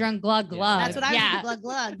 Booze glug. like drunk glug Yeah. glug. That's what I yeah. was glug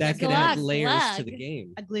glug. That Yes, could glug, add layers to glug. the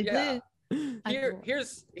game. a glue Yeah. glue.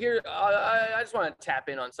 I just want to tap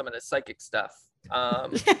in on some of the psychic stuff.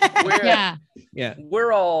 Yeah. Yeah.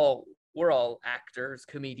 We're all actors,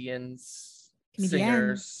 comedians, Comedians.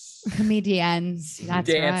 singers, Comedians. That's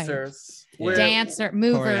dancers. Yeah. right. Dancer,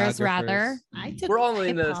 movers, rather. I took We're all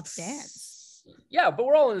in hip-hop this dance. Yeah, but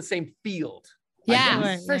we're all in the same field. I Yeah,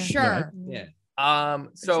 guess. for Yeah. sure. Yeah.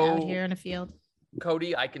 So out here in a field.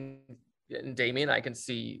 Cody, and Damien, I can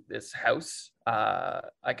see this house.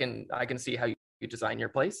 I can see how you design your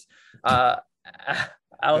place.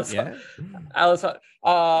 Alice, Yeah. Alice,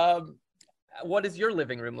 what does your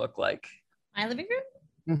living room look like? My living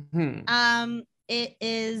room? Mm-hmm. It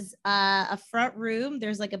is a front room.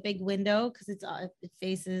 There's like a big window because it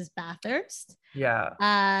faces Bathurst.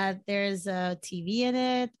 Yeah. There's a TV in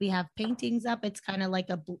it. We have paintings up. It's kind of like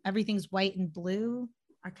everything's white and blue.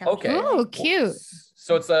 Our couch. Okay. Oh, cute.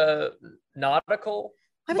 So it's a nautical.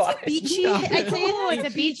 I would say vibe. beachy. I'd say Oh,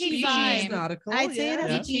 it's a beachy vibe. Nautical. I'd say it has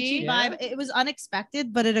yeah. a beachy Yeah. vibe. It was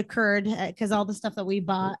unexpected, but it occurred because all the stuff that we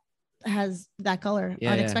bought has that color Yeah,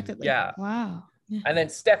 yeah. unexpectedly. Yeah. Wow. And then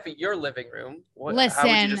Steffi, your living room. How would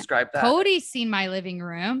Listen, you describe that? Cody's seen my living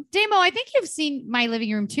room. Damo, I think you've seen my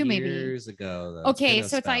living room too, maybe. Years ago, though. Okay, been a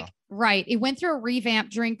so it's spell. like, right. It went through a revamp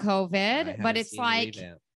during I COVID, haven't but it's seen a like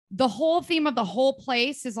revamp. the whole theme of the whole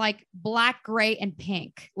place is like black, gray, and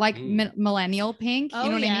pink, like millennial pink. You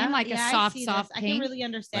know what I mean? Like a I soft, see this. soft I can pink. really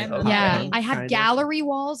understand. Like, what Yeah, that Okay. means. I have Kind of. gallery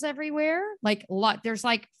walls everywhere. Like a lot. There's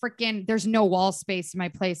like freaking. There's no wall space in my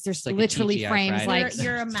place. There's like a literally TGI frames Friday. like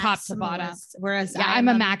you're a top to bottom. maximalist, whereas Yeah, I'm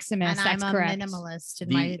a maximist. and That's I'm correct. a minimalist in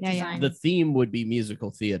The- my Yeah, yeah. design. The theme would be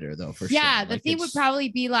musical theater, though, for sure. Yeah, the Like, theme would it's- probably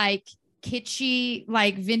be like kitschy,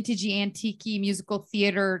 like vintagey, antique musical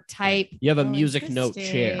theater type. You have a Oh, music note chair.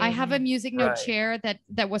 interesting. I have a music note Right. chair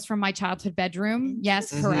that was from my childhood bedroom.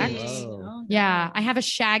 Yes, correct. Whoa. Oh, Yeah, no. I have a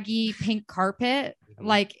shaggy pink carpet.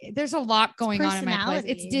 Like there's a lot going on in my place.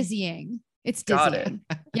 It's personality. dizzying. It's Got it. dizzying.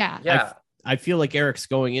 Yeah. Yeah. I feel like Eric's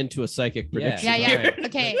going into a psychic Yeah. prediction. Yeah, yeah. here.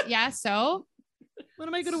 Okay, yeah. So When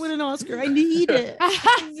am I going to win an Oscar? I need it.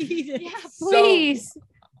 I need it. yeah, please.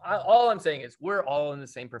 All I'm saying is we're all in the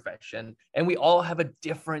same profession and we all have a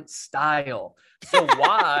different style. So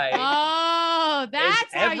why Oh, is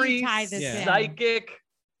that's how every you tie this Yeah. in. psychic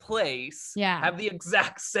place Yeah. have the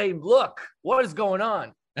exact same look? What is going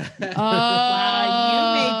on? Oh, Wow,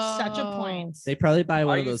 you made such a point. They probably buy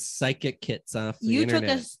one Are of you- those psychic kits off the You internet.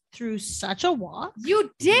 took us through such a walk.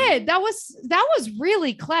 You did. That was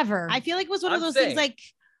really clever. I feel like it was one of I'm those saying. things like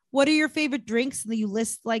what are your favorite drinks? And then you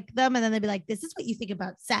list like them, and then they'd be like, this is what you think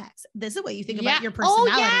about sex. This is what you think about your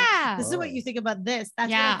personality. Oh, yeah. This is what you think about this. That's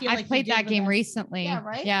what Yeah, I feel I like played that game recently. Yeah,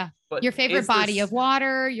 right? Yeah. But Your favorite is body there of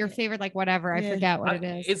water, your favorite, like whatever. I Yeah. forget what it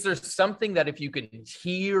is. Is there something that if you can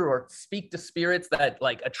hear or speak to spirits that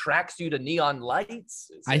like attracts you to neon lights?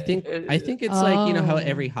 I think it's like, you know how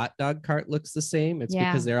every Oh. hot dog cart looks the same. It's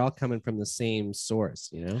Yeah. because they're all coming from the same source,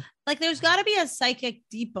 you know? Like there's got to be a psychic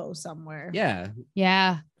depot somewhere. Yeah.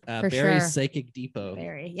 Yeah. For Barry's sure. Psychic Depot.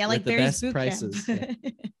 Barry. Yeah, With like the Barry's best boot prices, camp.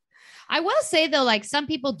 I will say though, like some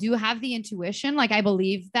people do have the intuition. Like I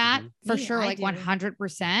believe that for Me, sure, I like do.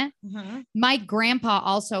 100%. Mhm. My grandpa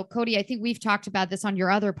also, Cody, I think we've talked about this on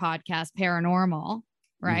your other podcast, Paranormal,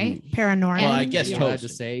 right? Paranormal. Well, I And- guess yeah. you're allowed to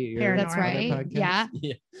say your Paranormal. That's other right. podcast? Yeah.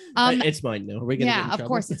 Yeah. Um, It's mine now. Are we gonna get Yeah, in of trouble?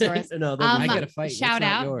 course it's yours. No, then I Um, gotta fight. shout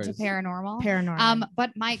That's not out yours. to Paranormal. Paranormal.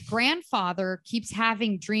 But my grandfather keeps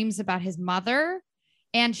having dreams about his mother,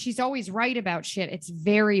 and she's always right about shit. It's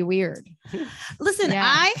very weird. Listen, Yeah.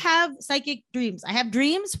 I have psychic dreams. I have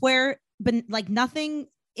dreams where, but like nothing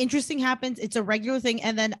interesting happens. It's a regular thing.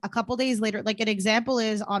 And then a couple days later, like an example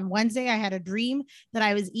is on Wednesday, I had a dream that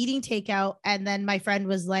I was eating takeout. And then my friend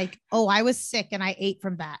was like, oh, I was sick and I ate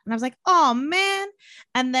from that. And I was like, oh man.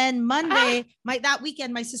 And then Monday, that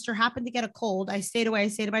weekend, my sister happened to get a cold. I stayed away. I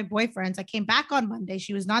stayed at my boyfriend's. I came back on Monday.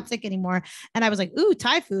 She was not sick anymore. And I was like, ooh,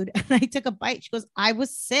 Thai food. And I took a bite. She goes, I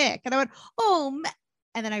was sick. And I went, oh man.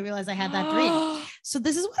 And then I realized I had that dream. So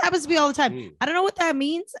this is what happens to me all the time. Mm. I don't know what that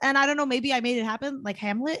means. And I don't know, maybe I made it happen like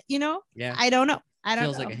Hamlet, you know? Yeah. I don't know. I don't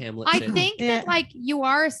Feels know. like a Hamlet. I thing. think Yeah. that like you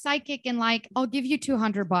are a psychic and like I'll give you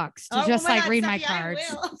 $200 to Oh just my like God, read my Steffi, I cards.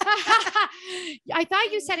 will. I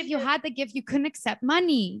thought you said if you had the gift you couldn't accept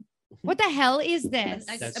money. What the hell is this?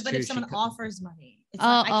 That's but true, if someone she could- offers money, it's Oh,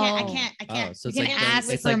 not, I oh. can't. Oh, so You it's can like ask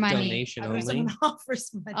it's for like money. donation If only. someone offers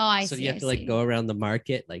money. Oh, I So see. you have I to like see. go around the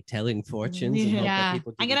market, like telling fortunes. And hope Yeah. that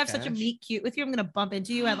people I'm give gonna you have such a cash. meet cute with you. I'm gonna bump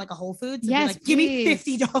into you at like a Whole Foods. And Yes, be like, give me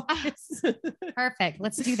please. $50. Perfect.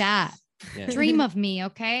 Let's do that. Yeah. Dream of me,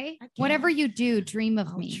 okay? I can't. Whatever you do, dream of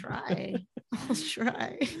I'll me. try. I'll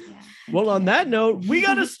try. Well, on that note, we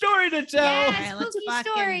got a story to tell. Yes. All right, let's spooky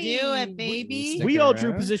fucking story. do it, baby. Stick We all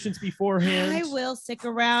drew around. positions beforehand. I will stick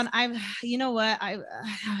around. You know what?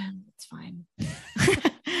 It's fine.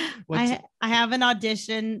 What's- I have an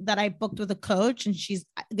audition that I booked with a coach, and she's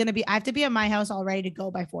gonna be. I have to be at my house all ready to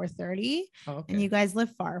go by 4:30, Oh, okay. and you guys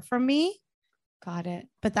live far from me. Got it.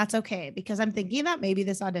 But that's okay because I'm thinking that maybe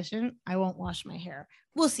this audition I won't wash my hair.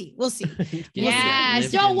 We'll see. We'll see. Yes.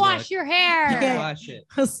 Live Don't in wash the- your hair. Yeah. Wash it.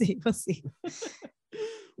 We'll see. We'll see.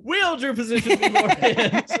 We all drew positions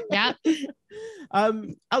beforehand. Yeah.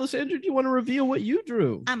 Alessandra, do you want to reveal what you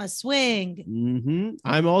drew? I'm a swing.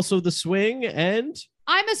 I'm also the swing, and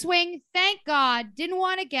I'm a swing. Thank God. Didn't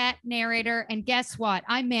want to get narrator. And guess what?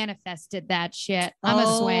 I manifested that shit. I'm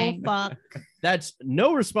a swing. Fuck. that's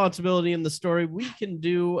no responsibility in the story. We can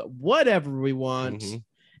do whatever we want. Mhm.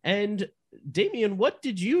 And Damien, what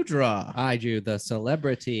did you draw? I drew the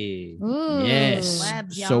celebrity. Ooh. Yes.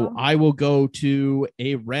 Celebs, So y'all. I will go to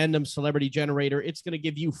a random celebrity generator. It's going to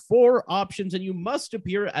give you 4 options, and you must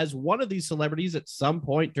appear as one of these celebrities at some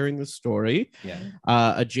point during the story. Yeah.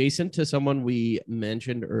 Adjacent to someone we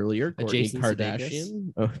mentioned earlier, Kourtney Adjacent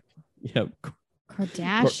Kardashian. Oh, yeah,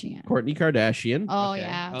 Kardashian. Kourtney Kardashian, Oh, Okay.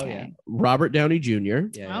 yeah. Oh, Okay. yeah. Robert Downey Jr.,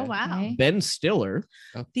 Oh wow. Okay. Ben Stiller,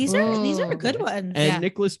 These are good Oh. ones. and Yeah.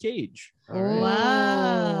 Nicolas Cage. All right.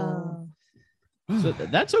 Wow. So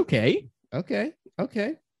that's okay. Okay.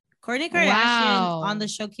 Okay. Kourtney Kardashian Wow. on the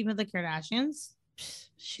show Keeping Up with the Kardashians.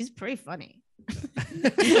 She's pretty funny. Is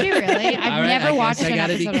she really? I've All right, never I watched guess I an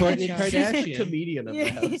gotta be episode of Kourtney the show. She's the Kardashian. comedian of the Yeah.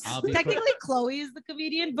 house. I'll be Technically, Chloe is the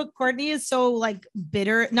comedian, but Kourtney is so like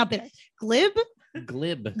not bitter, glib.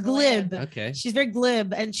 glib. Okay. She's very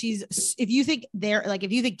glib, and if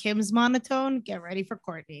you think Kim's monotone, get ready for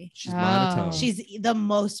Kourtney. She's Oh. monotone. She's the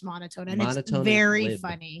most monotone, and Monotone it's and very glib.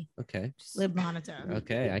 funny. Okay. Glib monotone.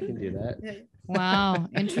 Okay. I can do that. Wow.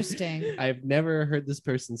 Interesting. I've never heard this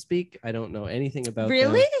person speak. I don't know anything about them.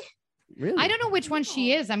 Really? Really? I don't know which one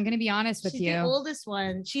she is. I'm going to be honest with She's you. the oldest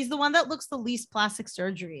one. She's the one that looks the least plastic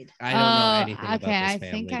surgery. I don't know anything about okay, this I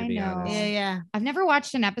family, think to I be know. honest. Yeah. I've never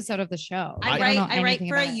watched an episode of the show. I don't know write anything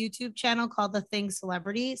for a about it. YouTube channel called The Thing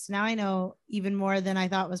Celebrity. So now I know even more than I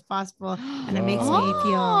thought was possible. And it makes me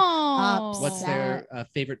feel Oh. What's their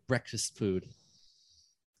favorite breakfast food?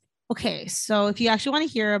 Okay, so if you actually want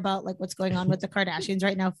to hear about like what's going on with the Kardashians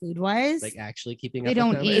right now, food wise, Like actually keeping They up don't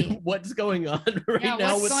with them? eat. What's going on right Yeah,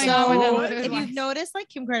 now what's with going the on with them? food? Food if wise. you've noticed, like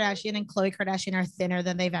Kim Kardashian and Khloe Kardashian are thinner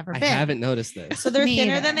than they've ever I been. haven't noticed this. So they're Me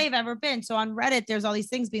thinner either. than they've ever been. So on Reddit, there's all these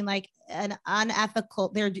things being like an unethical.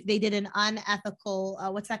 They did an unethical.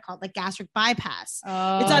 What's that called? Like gastric bypass.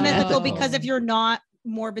 It's unethical Unethical. because if you're not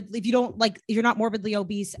if you're not morbidly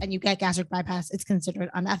obese and you get gastric bypass, it's considered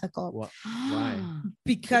unethical Why?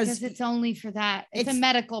 because it's only for that. It's a it's-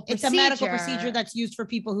 medical procedure. it's a medical procedure that's used for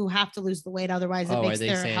people who have to lose the weight. Otherwise, it Oh, are makes they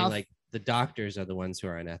their saying health. like the doctors are the ones who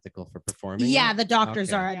are unethical for performing? Yeah, it? the doctors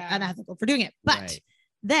Okay. are Yeah. unethical for doing it. But Right.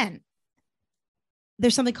 then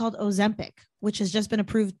there's something called Ozempic, which has just been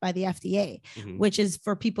approved by the FDA, Mhm. which is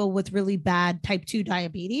for people with really bad type 2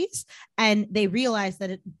 diabetes. And they realize that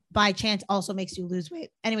it by chance also makes you lose weight.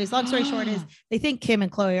 Anyways, long story short is they think Kim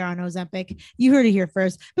and Khloe are on Ozempic. You heard it here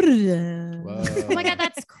first. Whoa. Oh my God,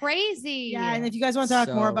 that's crazy. Yeah, and if you guys want to talk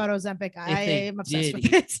more So, about Ozempic, I they am obsessed did with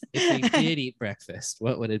eat- it. If they did eat breakfast,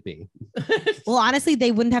 what would it be? Well, honestly,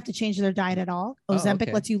 they wouldn't have to change their diet at all. Oh, Ozempic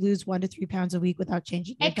okay. lets you lose 1 to 3 pounds a week without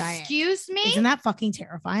changing your diet. Excuse me? Isn't that fucking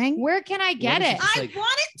terrifying? Where can I get is it? it? I like-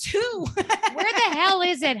 want it too. Where the hell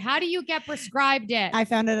is it? How do you get prescribed it? I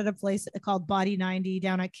found it at a place called Body 90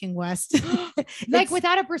 down at King West. Like It's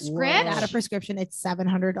without a prescription? without a prescription, it's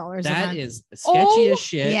 $700 a That month. is sketchy Oh, as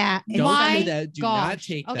shit. Yeah, Don't my do that. Do not gosh.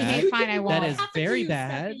 take Okay, that. fine, I You won't. That would is have to very do,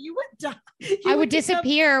 bad. Steffi. You would die. I would become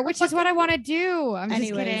disappear, which is what I want to do. I'm just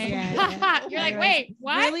Anyways, kidding. yeah. You're like, Anyways, wait,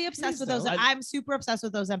 what? Really obsessed with those. so. I'm super obsessed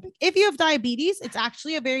with Ozempic. If you have diabetes, it's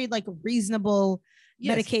actually a very like reasonable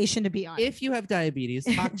Yes. medication to be on. If you have diabetes,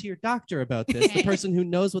 talk to your doctor about this. The Okay. person who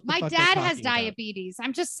knows what the My fuck they're dad has talking about. diabetes.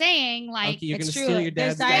 I'm just saying, like, Okay, you're it's gonna true. steal your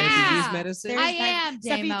There's dad's diabetes Yeah. medicine. I am,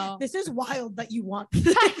 Steffi, Damo. this is wild that you want.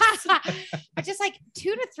 But just like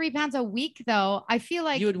 2 to 3 pounds a week, though, I feel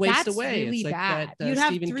like you would waste that's away. really it's like bad. that You'd have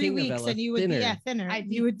Stephen 3 King weeks novella, and you would Thinner. be thinner. I'd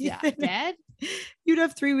be You would be thinner. dead. You'd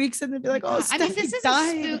have 3 weeks and they'd be like, oh, I mean, Steffi this is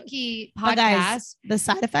died. a spooky But podcast. guys, the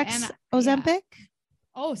side effects, And, Ozempic,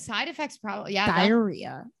 Oh, side effects probably. Yeah.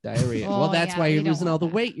 diarrhea. Diarrhea. Oh, Well, that's yeah, why we you're don't losing all want the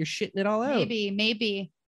that. weight. You're shitting it all out.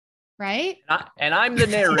 Maybe. Right? And I'm the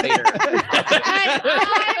narrator.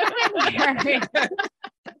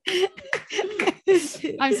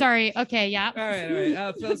 I'm sorry. Okay. Yeah. All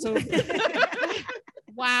right. So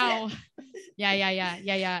Wow.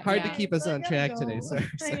 Yeah. hard yeah. to keep us I on gotta track go. today.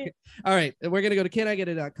 Sorry. All right. We're going to go to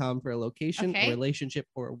caniget.com for a location, Okay. a relationship,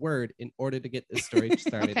 or a word in order to get this story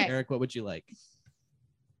started. Okay. Eric, what would you like?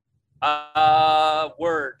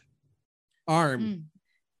 Word. Arm.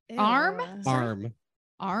 Arm? Arm.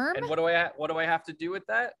 Arm? And what do I have to do with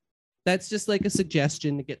that? That's just like a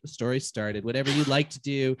suggestion to get the story started. Whatever you'd like to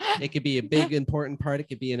do. It could be a big, important part. It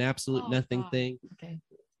could be an absolute Oh, nothing God. thing. Okay.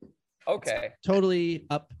 Okay. Totally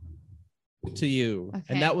up to you. Okay.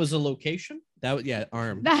 And that was a location? That was, yeah,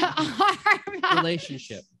 arm. The arm.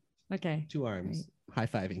 Relationship. Okay. 2 arms.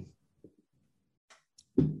 High-fiving.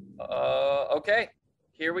 Okay.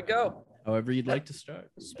 Here we go. However you'd like to start.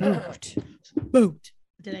 Spooked. Spooked.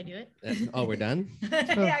 Did I do it? Oh, we're done?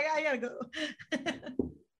 Yeah, I gotta go.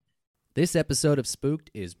 This episode of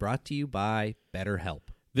Spooked is brought to you by BetterHelp.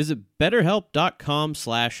 Visit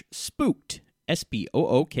betterhelp.com/spooked,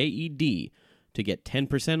 SPOOKED, to get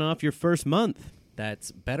 10% off your first month.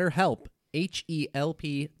 That's BetterHelp,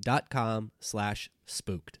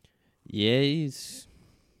 HELP.com/spooked. Yes.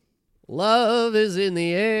 Love is in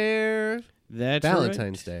the air. That's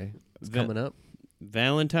Valentine's right. Day. It's Va- coming up.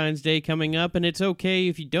 Valentine's Day coming up, and it's okay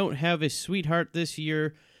if you don't have a sweetheart this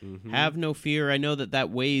year. Mm-hmm. Have no fear. I know that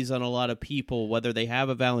weighs on a lot of people, whether they have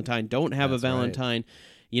a Valentine, don't have That's a right. Valentine.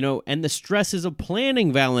 You know, and the stresses of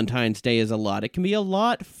planning Valentine's Day is a lot. It can be a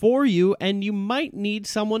lot for you, and you might need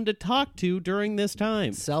someone to talk to during this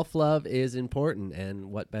time. Self-love is important, and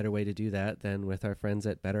what better way to do that than with our friends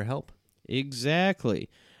at BetterHelp? Exactly.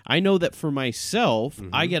 I know that for myself, Mhm.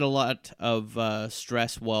 I get a lot of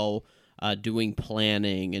stress while doing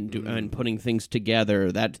planning and putting things together.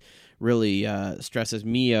 That really stresses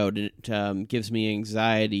me out. It gives me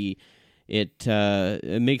anxiety. It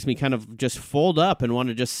makes me kind of just fold up and want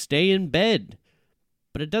to just stay in bed.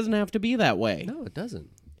 But it doesn't have to be that way. No, it doesn't.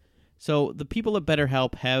 So the people at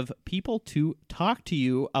BetterHelp have people to talk to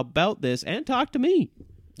you about this and talk to me.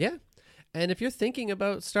 Yeah. And if you're thinking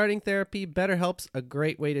about starting therapy, BetterHelp's a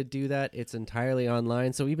great way to do that. It's entirely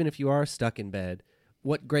online. So even if you are stuck in bed,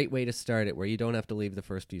 what great way to start it where you don't have to leave the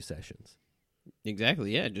first few sessions.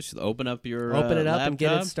 Exactly, yeah. Just open up your Open it up and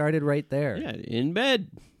get it laptop. started right there. Yeah, in bed.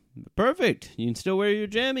 Perfect. You can still wear your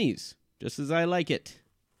jammies, just as I like it.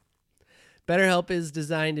 BetterHelp is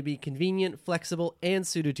designed to be convenient, flexible, and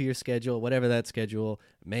suited to your schedule, whatever that schedule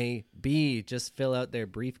may be. Just fill out their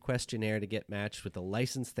brief questionnaire to get matched with a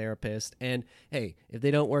licensed therapist. And hey, if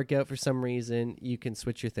they don't work out for some reason, you can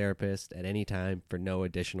switch your therapist at any time for no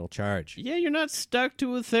additional charge. Yeah, you're not stuck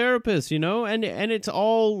to a therapist, and it's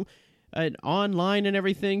all online and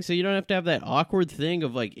everything, so you don't have to have that awkward thing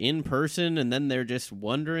of like in person, and then they're just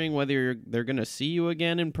wondering whether they're gonna see you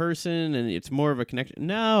again in person, and it's more of a connection.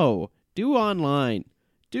 No. Do online.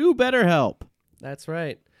 Do BetterHelp. That's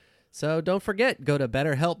right. So don't forget, go to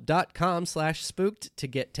betterhelp.com/spooked to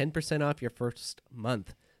get 10% off your first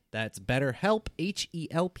month. That's BetterHelp,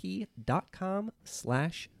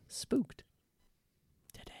 HELP.com/spooked.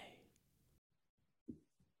 Today.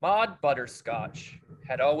 Maud Butterscotch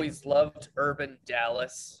had always loved urban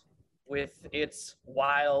Dallas with its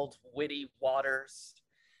wild, witty waters.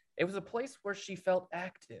 It was a place where she felt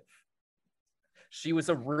active. She was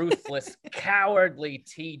a ruthless, cowardly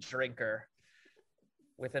tea drinker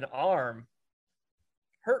with an arm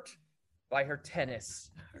hurt by her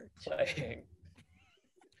tennis playing.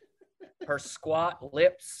 Her squat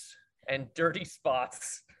lips and dirty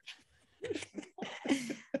spots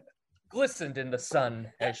glistened in the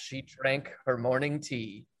sun as she drank her morning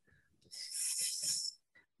tea.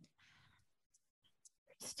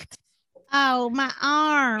 Oh, my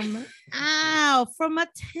arm. Ow, from a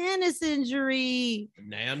tennis injury.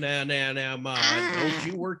 Now, Ma. Don't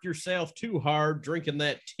you work yourself too hard drinking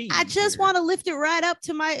that tea. I just want to lift it right up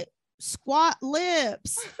to my squat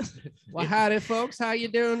lips. Well, howdy, folks. How you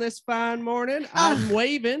doing this fine morning? I'm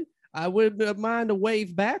waving. I wouldn't mind a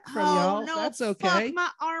wave back from y'all. No, that's fuck, okay. my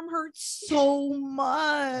arm hurts so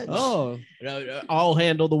much. Oh, I'll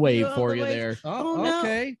handle the wave You for the you wave? there. Oh, no.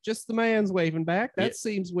 Okay. Just the man's waving back. That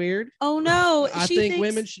seems weird. Oh no! I think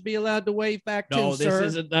women should be allowed to wave back too, sir. No, this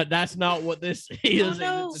isn't. That's not what this is.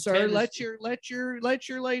 No. Sir, let your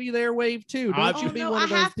lady there wave too. Don't you be one of those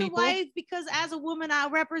people. I have to wave because as a woman, I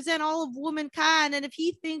represent all of womankind, and if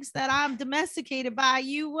he thinks that I'm domesticated by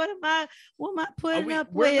you, what am I putting up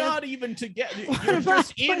with? We're not even together. You're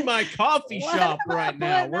just in my coffee shop right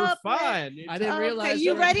now. We're fine. I didn't realize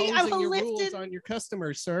you ready? I'm your rules on your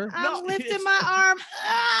customers, sir. I'm lifting my arm.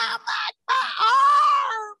 My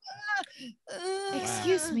arm.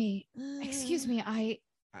 Excuse me.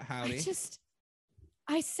 Howdy.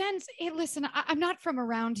 I sense. Hey, listen, I'm not from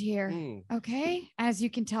around here. Okay, as you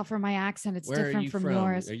can tell from my accent, it's Where different are you from from?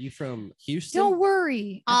 yours. Are you from Houston? Don't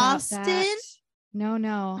worry, about Austin? that.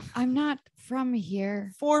 No, I'm not from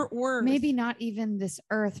here. Fort Worth. Maybe not even this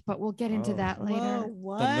earth, but we'll get into that later. Whoa,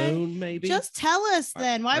 what? The moon, maybe. Just tell us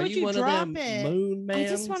then. Why would you one drop of them it? Moon I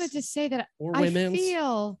just mans wanted to say that or I women's?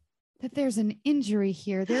 feel that there's an injury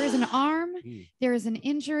here. There is an arm. There is an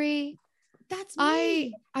injury. That's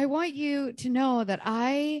me. I want you to know that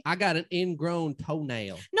I got an ingrown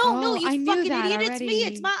toenail. No, I you knew fucking that idiot. It's me. already.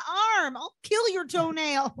 It's my arm. I'll kill your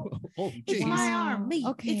toenail. Oh, It's geez. my Wow. arm. Me.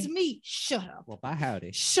 Okay. It's me. Shut up. Well, bye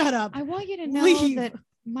howdy. Shut up. I want you to know Leave. that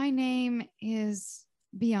my name is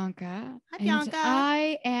Bianca. Hi, and Bianca.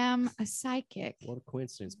 I am a psychic. What a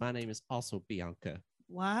coincidence. My name is also Bianca.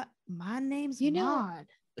 What? My name's You know- Maud.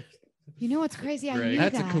 You know what's crazy? I Right. knew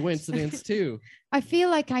That's that. a coincidence too. I feel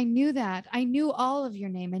like I knew that. I knew all of your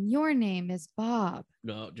name, and your name is Bob.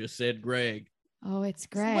 No, just said Greg. Oh, it's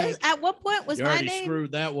Greg. At what point was You my already name?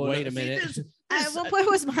 screwed that one. Wait a See, minute. At what point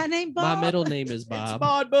was my name Bob? My middle name is It's Bob.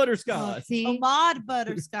 Maud Oh, Butterscotch. see? Oh, Maud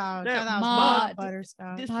Butterscotch. Now, I thought it was Maud. Maud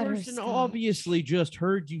Butterscotch. This person Butterscotch. obviously just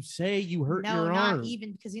heard you say you hurt No, your not arm.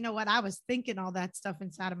 even because you know what? I was thinking all that stuff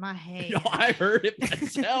inside of my head. No, I heard it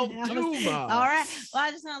myself I too, was- Mom. All right. Well,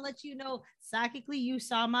 I just want to let you know psychically, you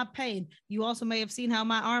saw my pain. You also may have seen how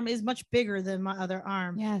my arm is much bigger than my other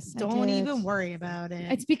arm. Yes. I Don't did. even worry about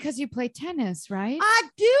it. It's because you play tennis, right? I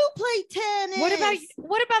do play tennis.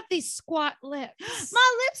 What about these squat lips?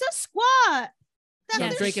 My lips are squat. Yes, From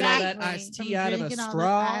drinking all that exactly. iced tea out of a Drinking all that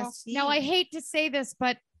straw. iced tea. Now, I hate to say this,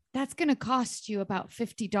 but that's going to cost you about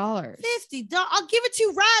 $50. $50. I'll give it to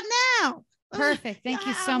you right now. Perfect. Thank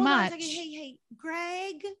you so Hold on a much. second. Hey,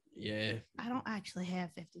 Greg. Yeah. I don't actually have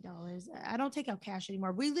 $50. I don't take out cash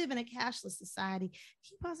anymore. We live in a cashless society.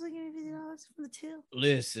 Can you possibly give me $50 from the till?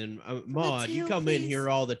 Listen, Maud, you till, come in please? here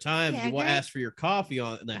all the time. Yeah, You want to Greg? ask for your coffee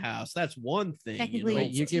in the house. That's one thing. Technically,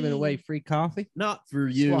 Wait, you're giving away free coffee? Not for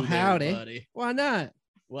you. Well, there, howdy. buddy. Why not?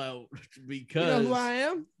 Well, You because know who I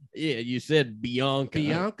am? yeah, you said Bianca.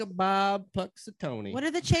 Bianca Bob Puxatoni. What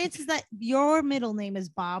are the chances that your middle name is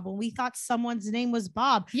Bob when we thought someone's name was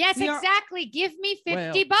Bob? Yes, We are- exactly. Give me 50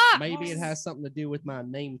 Well, bucks. Maybe it has something to do with my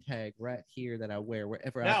name tag right here that I wear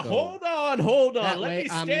wherever Now I go. hold on. That Let way me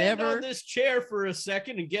I'm stand never- on this chair for a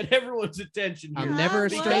second and get everyone's attention here. I'm never a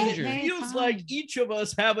What? stranger. Okay. Feels fine. like each of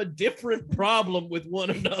us have a different problem with one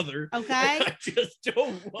another. Okay. I just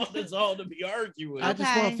don't want us all to be arguing. I just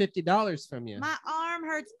want Okay. $50 from you. My arm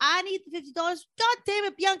hurts. I need the $50. God damn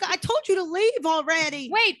it, Bianca. I told you to leave already.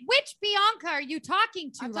 Wait, which Bianca are you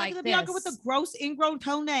talking to I'm like talking to this? Bianca with the gross ingrown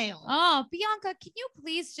toenail. Oh, Bianca, can you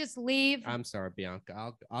please just leave? I'm sorry,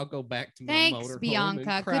 Bianca. I'll go back to my Thanks, motorhome Bianca.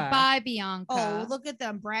 and cry. Goodbye, Bianca. Oh, look at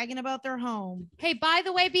them bragging about their home. Hey, by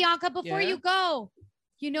the way, Bianca, before Yeah? you go,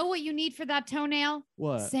 you know what you need for that toenail?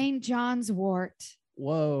 What? St. John's wort.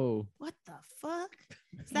 Whoa. What the fuck?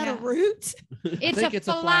 Is that Yeah. a root? It's think a it's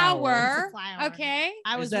a flower. flower. It's a flower. Okay.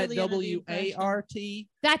 I was Is that really under the impression- WART?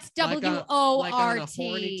 That's Like on- W O like on R a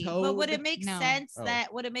horny T. toe? But would it make No. sense Oh.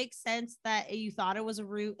 that you thought it was a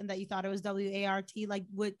root and that you thought it was WART? Like,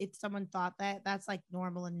 would if someone thought that that's like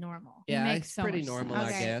normal and normal? Yeah, makes it's so pretty much normal, sense. I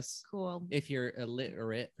Okay. guess. Cool. If you're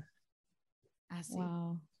illiterate, I see.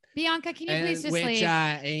 Wow. Bianca, can you and please just which leave?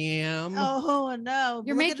 I am. Oh no!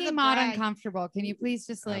 You're Look at making the Maud brag. uncomfortable. Can you please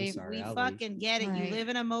just I'm leave? sorry. We I'll leave. fucking get it. Right. You live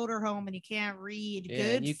in a motorhome and you can't read. Yeah,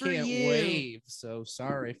 Good and you for can't you. wave. So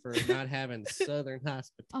sorry for not having Southern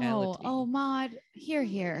hospitality. Oh, Maud, here.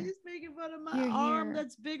 He's making fun of my Here, arm here.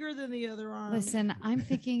 that's bigger than the other arm. Listen, I'm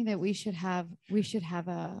thinking that we should have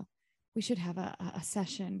a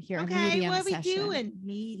session here. a Okay, medium what are we session. doing?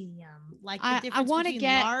 Medium, like the I difference wanna between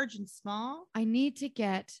get- large and small. I need to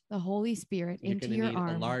get the Holy Spirit You're into gonna your need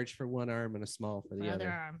arm. a large for one arm and a small for the The other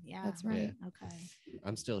other. arm. Yeah, That's right. Okay.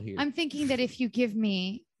 I'm still here. I'm thinking that if you give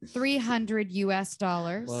me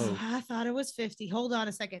 $300, Whoa. I thought it was 50. Hold on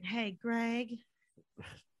a second. Hey, Greg.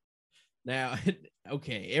 Now,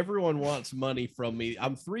 okay, everyone wants money from me.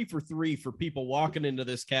 I'm 3 for 3 for people walking into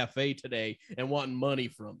this cafe today and wanting money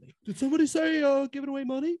from me. Did somebody say giving away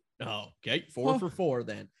money? Oh, okay, 4 for 4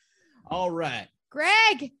 then. All right.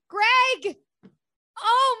 Greg.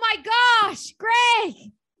 Oh my gosh, Greg.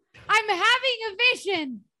 I'm having a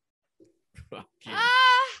vision. Okay.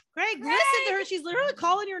 Greg, listen to her. She's literally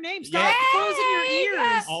calling your name. Stop Yeah. closing your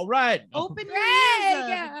Greg! ears. All right. Open your ears.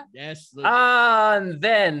 Greg. Yes. And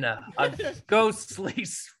then a ghostly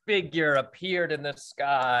figure appeared in the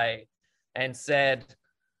sky and said,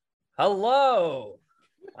 "Hello,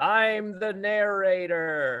 I'm the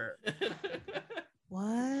narrator,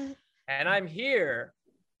 What? and I'm here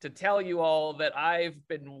to tell you all that I've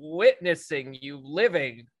been witnessing you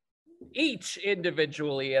living each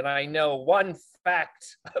individually, and I know one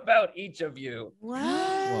fact about each of you." What?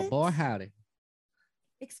 Well, boy, howdy.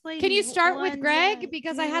 Explain. Can you start one, with Greg?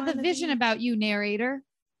 Because I had the vision about you, narrator.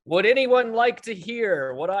 Would anyone like to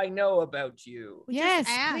hear what I know about you? Yes,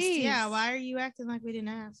 Yeah. please. Why are you acting like we didn't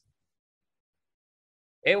ask?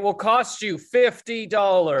 It will cost you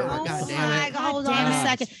 $50. Oh, God damn it. Hold God on damn a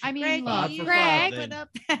it. second. I mean, Greg, look, Five can for you Greg, five, open then. up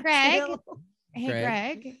that Greg. bill? Hey,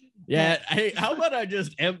 Greg. Greg. Yeah. Hey, how about I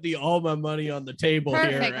just empty all my money on the table here?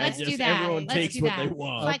 Perfect, and let's just do that. everyone Let's takes do what they that.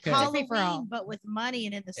 want. Like Okay. Free for all. Halloween, but with money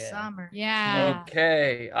and in the Yeah. summer. Yeah.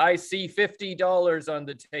 Okay, I see $50 on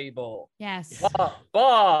the table. Yes.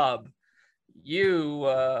 Bob, you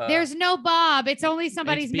There's no Bob. It's only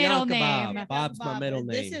somebody's It's middle Bianca name. Bob's my middle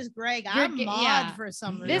This name. is Greg. You're I'm ge- Maud yeah. for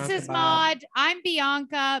some reason. This Bianca is Bob. Maud. I'm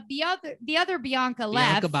Bianca. The other Bianca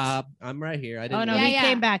left. Bianca Bob. I'm right here. I didn't Oh no, know. Yeah, he yeah.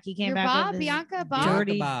 came back. He came You're back. Bob? with his Bianca Bob?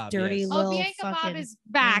 Dirty, Bianca Bob, dirty yes. Oh, little Bianca Bob fucking- is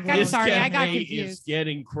back. I'm This sorry. I got cafe is confused.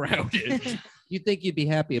 getting crowded. You'd think you'd be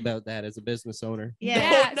happy about that as a business owner.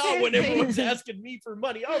 Yeah. No, when seriously. everyone's asking me for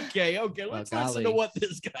money. Okay. Let's listen to golly. what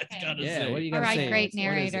this guy's Okay. got to Yeah, say. what do you All got to right, say? great What is it?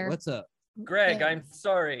 narrator. What's up? Greg, I'm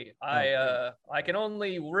sorry. I can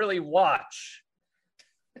only really watch.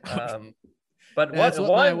 But That's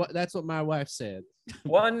one what my wife said.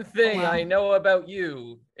 one thing wow. I know about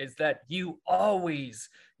you is that you always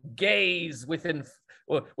gaze with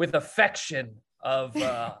affection of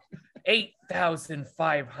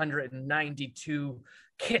 8,592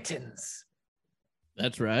 kittens.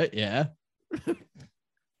 That's right. Yeah.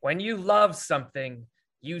 When you love something,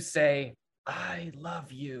 you say, "I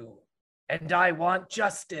love you, and I want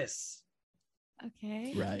justice."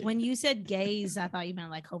 Okay. Right. When you said gays, I thought you meant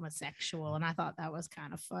like homosexual, and I thought that was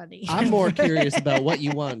kind of funny. I'm more curious about what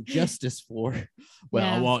you want justice for. Well,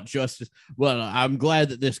 I Yeah. want justice. Well, I'm glad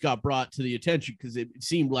that this got brought to the attention because it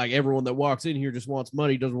seemed like everyone that walks in here just wants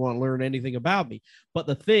money, doesn't want to learn anything about me. But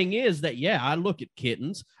the thing is that, yeah, I look at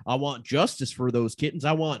kittens. I want justice for those kittens.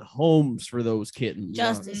 I want homes for those kittens.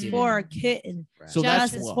 Justice Mhm. for a kitten. So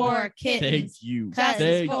Justice that's for why. a kitten. Thank you. Justice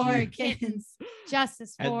Thank for you. kittens.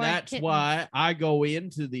 Justice for And that's kittens. why I go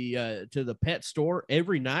into the pet store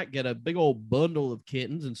every night, get a big old bundle of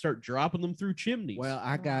kittens, and start dropping them through chimneys. Well,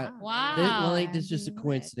 I got Wow. this. Well, ain't I this just a do it.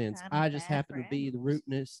 coincidence? I'm a I just bad happen to be the friend.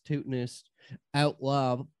 rootinest, tootinest,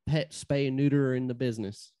 outlaw pet spay and neuter in the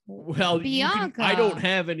business. well, Bianca. I don't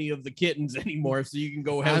have any of the kittens anymore, so you can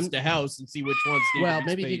go house to house and see which ones. Need Well, to be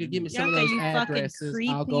maybe if you spayed could give me and some of Bianca, those you fucking addresses, creep.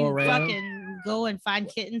 I'll go You around. fucking go and find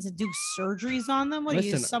kittens and do surgeries on them. What are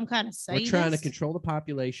you, Listen, some kind of We're sadist? trying to control the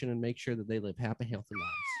population and make sure that they live happy, healthy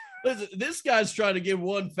lives. Listen, this guy's trying to give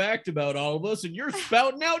one fact about all of us, and you're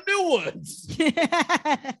spouting out new ones.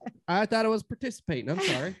 I thought I was participating. I'm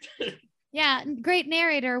sorry. Yeah. Great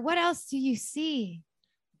narrator. What else do you see?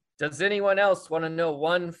 Does anyone else want to know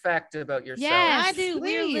one fact about yourself? Yes. I do.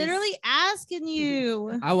 We're please. literally asking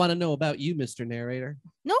you. I want to know about you, Mr. Narrator.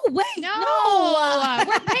 No way. No,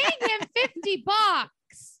 we're paying him $50.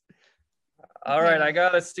 All right, I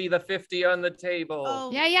gotta see the 50 on the table.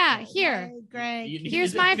 Oh, Yeah. Here. Greg. Here's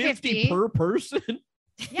Is it my 50 50 per person.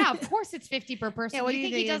 Yeah, of course it's 50 per person. Yeah, what do you do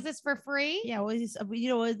you think he think? does this for free? Yeah, well, you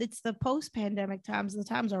know, it's the post-pandemic times. The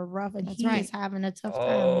times are rough, and That's he right. is having a tough time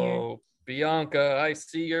here. Oh, Bianca, I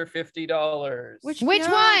see your $50. Which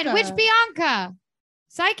one? Which Bianca?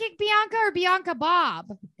 Psychic Bianca or Bianca Bob?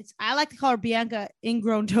 I like to call her Bianca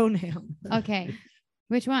ingrown toenail. Okay.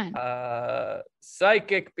 Which one?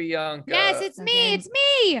 Psychic Bianca. Yes, it's me. Okay. It's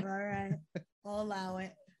me. All right, I'll allow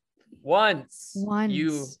it. Once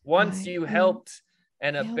Once you I helped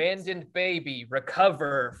an helped abandoned baby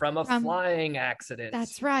recover from a flying accident.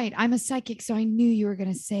 That's right. I'm a psychic, so I knew you were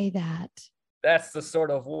going to say that. That's the sort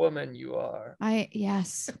of woman you are.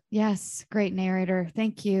 Yes. Great narrator.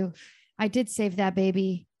 Thank you. I did save that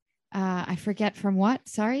baby. I forget from what.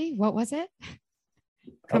 Sorry, what was it?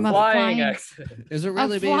 From a a flying flying- accident. Is it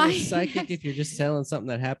really being a flying- psychic if you're just telling something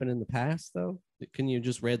that happened in the past, though? Can you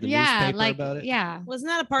just read the Yeah, newspaper like about it? yeah. Wasn't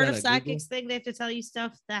that a part of Kinda psychics thing? They have to tell you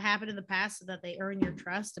stuff that happened in the past so that they earn your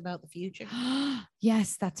trust about the future.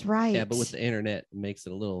 Yes, that's right. Yeah, but with the internet, it makes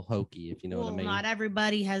it a little hokey, if you know Well, what I mean. not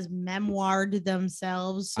everybody has memoired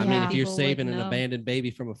themselves. I so mean, if you're people saving would an know. abandoned baby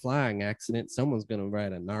from a flying accident, someone's going to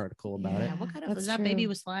write an article about Yeah, it. what kind of That's was that baby true.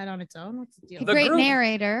 was flying on its own? What's the deal? The Great group-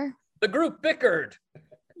 narrator. The group bickered.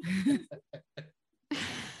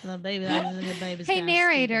 The baby, the baby's Hey, kinda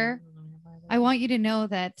narrator, stupid. I want you to know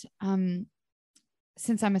that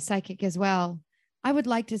since I'm a psychic as well, I would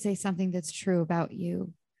like to say something that's true about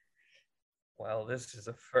you. Well, this is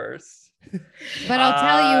a first. But I'll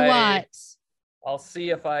tell you what. I'll see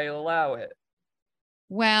if I allow it.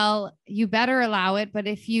 Well, you better allow it, but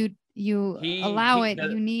if you allow it,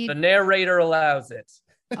 you need The narrator allows it.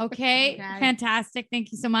 okay, Okay. fantastic.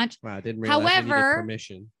 Thank you so much. Wow, I didn't realize we needed However,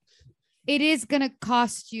 permission. It is gonna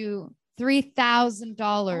cost you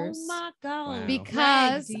 $3,000 Oh my god! Wow.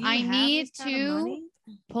 because Greg, do you I have need this kind of to money?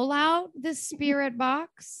 pull out the spirit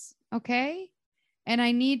box, okay? And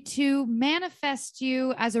I need to manifest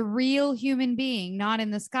you as a real human being, not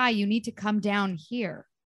in the sky. You need to come down here.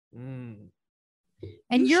 Mm.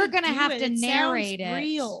 And You you're should going to do have it. to It sounds narrate it.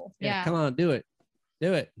 real. Yeah. Come on, do it.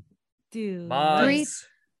 Do it. Dude.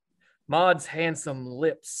 Maud's handsome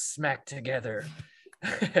lips smack together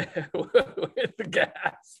with the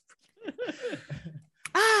gasp.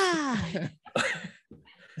 Ah,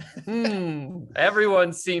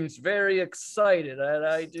 Everyone seems very excited that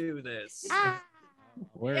I do this. Ah,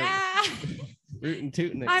 We're yeah. rootin'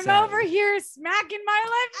 tootin'. I'm excited. over here smacking my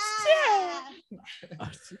lips too.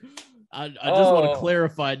 I just want Oh. to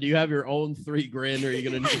clarify. Do you have your own $3,000 or are you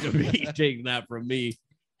going to need to be taking that from me?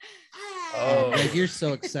 Oh. Greg, you're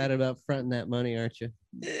so excited about fronting that money, aren't you?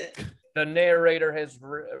 The narrator has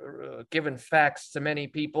given facts to many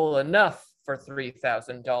people enough for $3,000.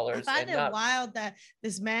 I find and it not- wild that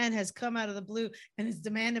this man has come out of the blue and is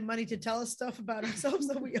demanding money to tell us stuff about ourselves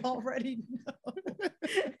that we already know.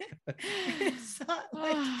 It's not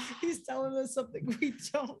like he's telling us something we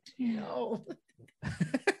don't know.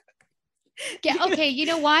 Yeah, okay, you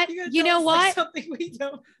know what? You're gonna You tell know us, like, what? something we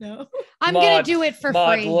don't know. I'm going to Maud- do it for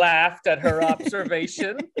Maud free. laughed at her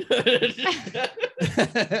observation.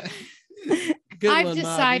 Good I've one, Mom. You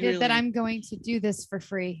decided that really- I'm going to do this for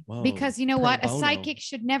free Whoa, because you know pro what? A bono. psychic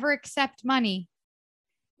should never accept money.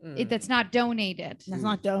 that's not donated. That's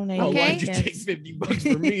not donated. Oh, Okay. why'd you take $50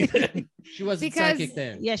 from me then? She wasn't Because- psychic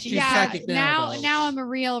then. Yeah, she's Yeah, psychic now, though. now I'm a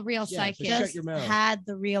real Yeah, psychic. so shut just your mouth. had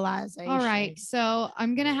the realization. All right, so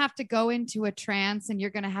I'm gonna have to go into a trance, and you're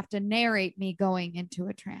gonna have to narrate me going into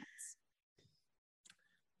a trance.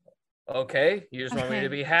 Okay, you just want me Okay. to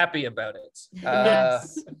be happy about it.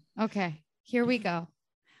 Yes. Okay, here we go.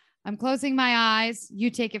 I'm closing my eyes. You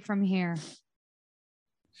take it from here.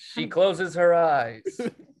 She closes her eyes.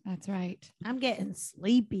 That's right. I'm getting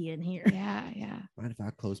sleepy in here. Yeah, yeah. Mind if I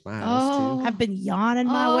close my eyes Oh, too? I've been yawning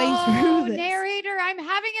my way through this. narrator, I'm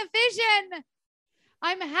having a vision.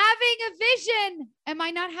 I'm having a vision. Am I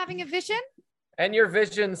not having a vision? And your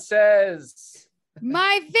vision says,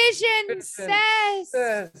 My vision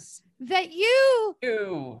says that you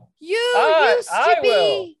you. used to I be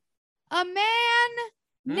will. a man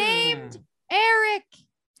named Mm. Eric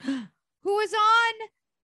who was on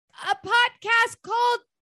a podcast called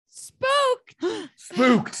Spooked.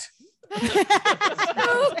 Spooked.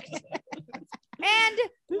 Spooked. And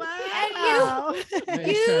Wow. Man,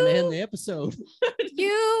 he's trying to end the episode.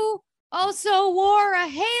 you also wore a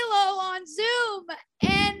halo on Zoom.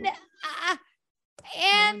 And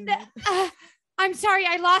I'm sorry,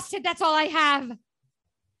 I lost it. That's all I have.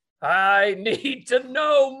 I need to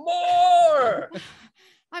know more.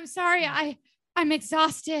 I'm sorry. I'm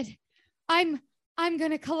exhausted. I'm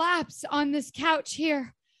gonna collapse on this couch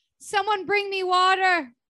here. Someone bring me water.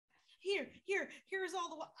 Here's all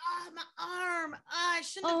the water. My arm. I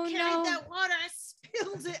shouldn't Oh, have carried no. that water. I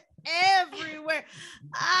spilled it everywhere.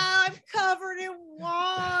 I'm covered in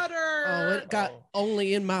water. Oh, it got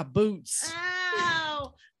only in my boots.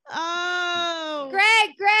 Ow. Oh.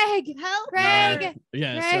 Greg, Help Greg. me.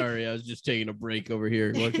 Yeah, Greg. sorry. I was just taking a break over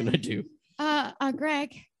here. What can I do?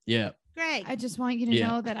 Greg, Yeah. Greg. I just want you to Yeah.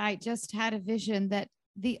 know that I just had a vision that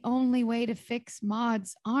the only way to fix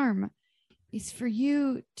Maud's arm is for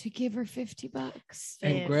you to give her $50.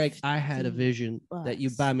 And Greg, I had a $50 vision that you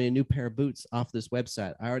bucks. buy me a new pair of boots off this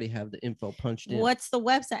website. I already have the info punched in. What's the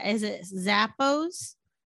website? Is it Zappos?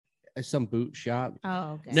 Some boot shop.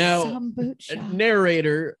 Oh, okay. Now, Some boot shop.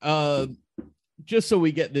 narrator, just so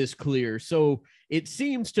we get this clear. So it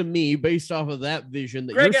seems to me, based off of that vision,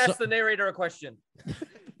 that Greg you're asked the narrator a question.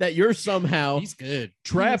 that you're somehow He's good.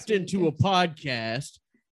 trapped He's into really a podcast,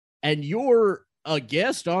 and you're a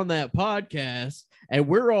guest on that podcast, and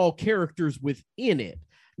we're all characters within it.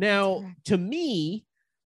 Now, correct. to me,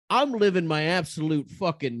 I'm living my absolute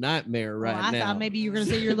fucking nightmare right I now. thought maybe you were gonna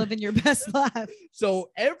say you're living your best life. So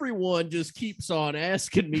everyone just keeps on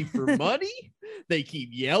asking me for money. They keep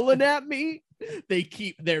yelling at me. They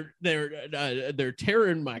keep they're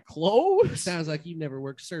tearing my clothes. Sounds like you've never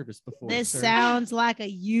worked service before. This sir. sounds like a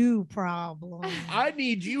you problem. I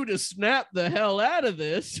need you to snap the hell out of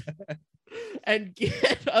this and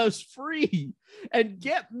get us free and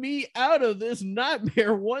get me out of this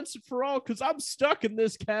nightmare once and for all, because I'm stuck in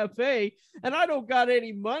this cafe and I don't got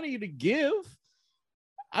any money to give.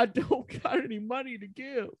 I don't got any money to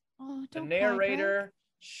give. Oh, The don't cry, Greg. narrator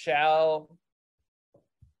shall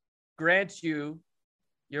grant you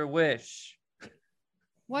your wish.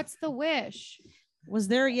 What's the wish? Was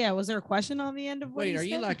there a question on the end of what Wait, he are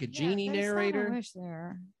you said? like a genie there's not a narrator? wish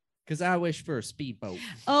there. Because I wish for a speedboat.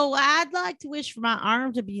 Oh, I'd like to wish for my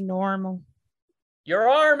arm to be normal. Your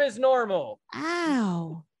arm is normal.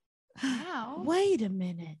 Ow. Wow. Wait a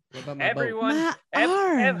minute. What about my Everyone, My ev-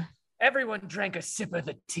 arm. ev- everyone drank a sip of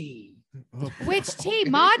the tea. boat? Which tea?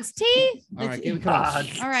 Maud's tea? All right, give it come on.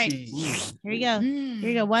 God's All right. tea. Here you go. Here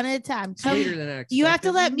you go. One at a time. So Sweeter than I you have to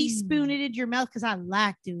expected. let me spoon it into your mouth because I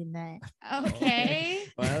like doing that. Okay.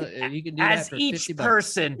 Well, you can do As that for each 50 bucks.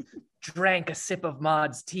 person drank a sip of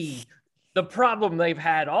Maud's tea, the problem they've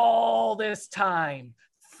had all this time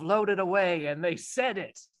floated away, and they said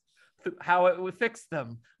it, how it would fix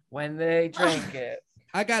them when they drank it.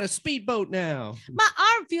 I got a speedboat now. My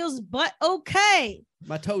arm feels but okay.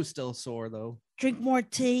 My toe's still sore though. Drink more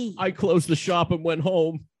tea. I closed the shop and went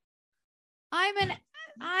home.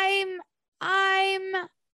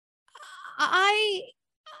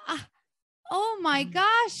 Oh my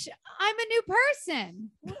gosh, I'm a new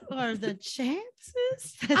person. What are the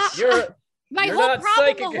chances? You're My You're whole not problem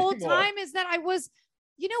psychic the whole anymore. time is that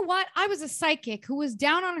you know what? I was a psychic who was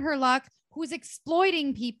down on her luck, who was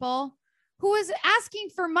exploiting people, who was asking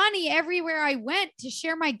for money everywhere I went to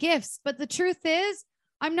share my gifts. But the truth is,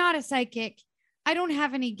 I'm not a psychic. I don't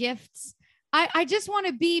have any gifts. I just want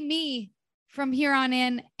to be me from here on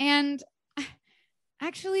in. And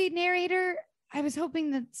actually, narrator, I was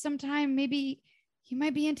hoping that sometime maybe you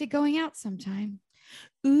might be into going out sometime.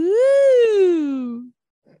 Ooh.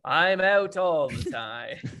 I'm out all the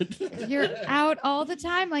time. You're out all the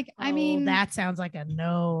time. Like, I mean, that sounds like a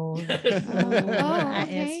no.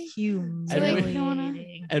 okay. It's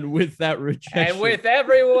humiliating. And with that rejection, And with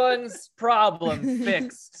everyone's problem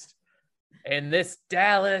fixed in this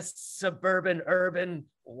Dallas suburban, urban,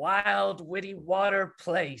 wild, witty water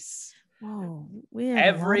place, Whoa,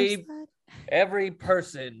 every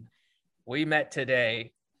person we met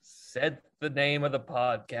today said the name of the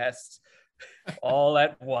podcast all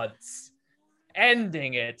at once,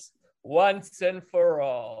 ending it once and for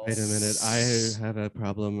all. Wait a minute. I have a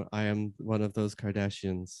problem. I am one of those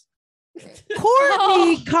Kardashians.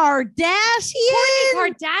 Kourtney Kardashian.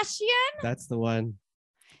 Kourtney Kardashian? That's the one.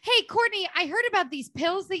 Hey, Courtney, I heard about these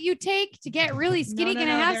pills that you take to get really skinny. Can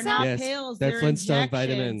I have they're some? not Yes, pills. they're Flintstone injections.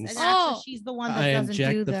 vitamins. And Oh. actually, she's the one that I doesn't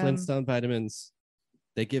inject do the them. Flintstone vitamins.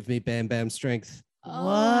 They give me bam bam strength. Oh,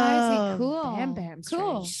 I see. Whoa, Cool. Bam Bam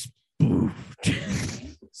Cool.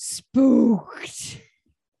 Spooked.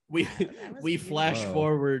 we flash Whoa.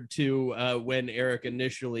 forward to when Eric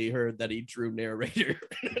initially heard that he drew narrator.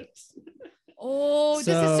 Oh, this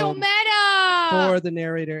is so So, meta. For the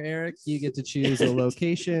narrator, Eric, you get to choose a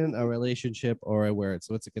location, a relationship, or a word.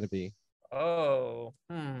 So what's it going to be? Oh,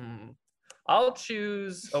 I'll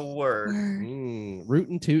choose a word.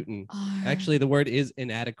 Rootin' tootin'. Actually, the word is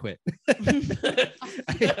inadequate.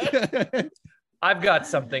 I've got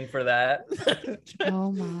something for that.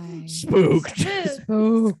 Oh my. Spooked.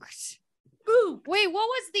 Spooked. Wait, what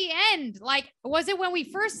was the end? Like, was it when we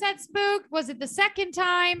first said spooked? Was it the second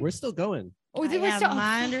time? We're still going. Oh, they were Yeah, still.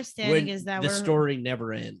 my understanding is that the we're story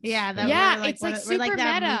never ends. Yeah, that Yeah, we're like, it's like we're like super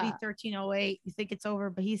that meta. movie 1308. You think it's over,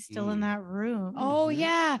 but he's still in that room. Oh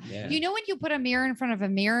yeah. Yeah. You know when you put a mirror in front of a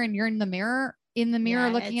mirror and you're in the mirror Yeah,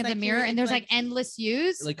 looking it's at the like mirror you're- and there's like- like endless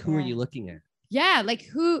views. Like, who are Yeah. you looking at? Yeah, like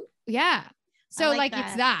who? Yeah. So I like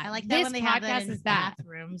it's that. I like that this when they have that podcast in is that.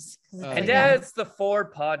 bathrooms. 'cause it's Oh, And like yeah. as the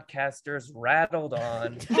four podcasters rattled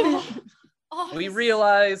on, Oh, we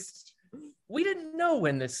realized we didn't know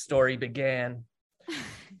when this story began.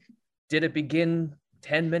 Did it begin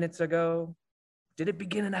 10 minutes ago? Did it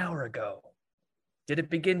begin an hour ago? Did it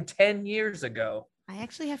begin 10 years ago? I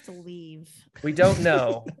actually have to leave. We don't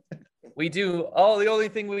know. The only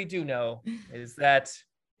thing we do know is that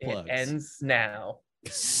Plugs. it ends now.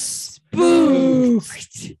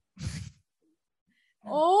 Spooked.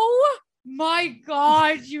 Oh my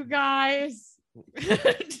god, you guys.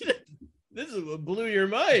 This is what blew your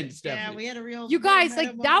mind, Steffi. Yeah, we had a real. You guys,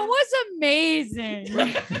 like that was amazing.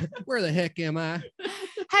 Where the heck am I?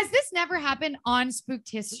 Has this never happened on Spooked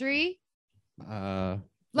History?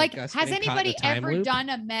 Like, us has getting caught in anybody a time ever loop? done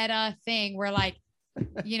a meta thing where, like,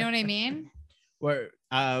 you know what I mean? Where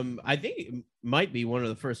I think it might be one of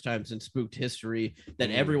the first times in Spooked history that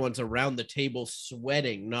Mm. everyone's around the table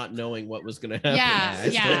sweating, not knowing what was going to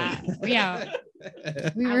happen. Yeah.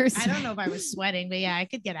 We were, I don't know if I was sweating, but yeah, I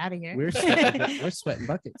could get out of here. We're sweating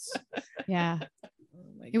buckets. yeah.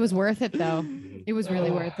 It was worth it though. It was really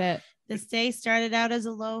worth it. This day started out as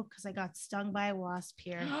a low because I got stung by a wasp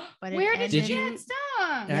here. But it Where did you ended- get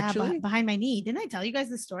stung? Yeah, Actually? behind my knee. Didn't I tell you guys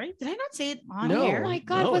the story? Did I not say it on No. air? Oh my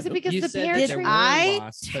god, No, was it because You the said pear that Did there tree? were I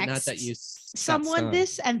wasps, but not that you got Someone stung.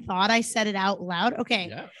 this and thought I said it out loud. Okay.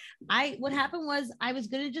 Yeah. What happened was I was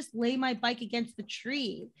gonna just lay my bike against the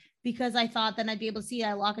tree because I thought then I'd be able to see it.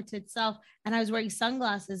 I lock it to itself, and I was wearing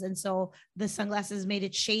sunglasses, and so the sunglasses made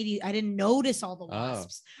it shady. I didn't notice all the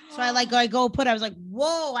wasps, so I was like,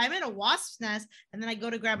 whoa, I'm in a wasp's nest, and then I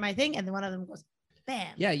go to grab my thing, and then one of them goes,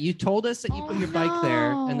 bam, Yeah, you told us that you put your bike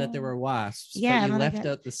there and that there no. were wasps. Yeah, but and you then I left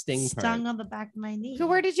got out the sting stung part. on the back of my knee. So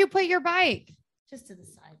where did you put your bike? Just to the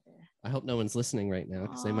side there. I hope no one's listening right now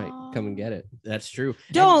because they might come and get it. That's true.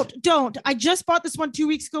 Don't. I just bought this one 2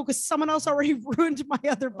 weeks ago because someone else already ruined my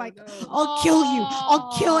other bike. I'll kill you.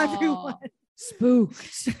 I'll kill everyone.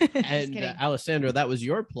 Spooked. And kidding. Alessandra, that was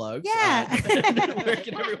your plug. Yeah. Where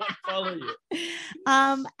can everyone follow you?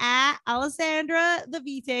 At Alessandra the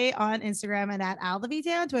Vite on Instagram and at Al the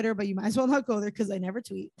Vite on Twitter, but you might as well not go there because I never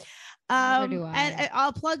tweet. Never do I. And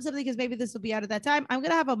I'll plug something because maybe this will be out at that time. I'm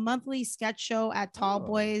gonna have a monthly sketch show at Tall Oh.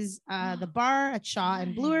 Boys, the bar at Shaw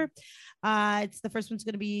and Bloor. It's the first one's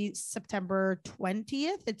gonna be September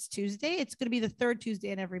 20th. It's Tuesday. It's gonna be the third Tuesday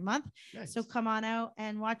in every month. So come on out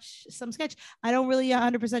and watch some sketch. I don't really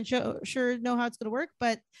 100% sure know how it's going to work,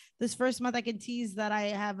 but this first month I can tease that I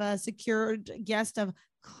have a secured guest of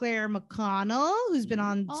Claire McConnell, who's been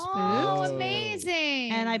on Oh, Spooked.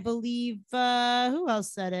 amazing. And I believe who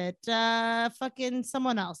else said it? Fucking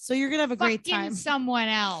someone else. So you're gonna have a great Fucking time. someone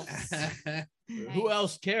else. Who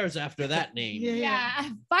else cares after that name? Yeah,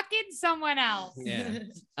 fucking someone else. Yeah.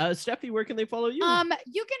 Steffi, where can they follow you?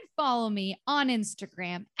 You can follow me on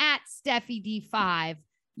Instagram at SteffiD5.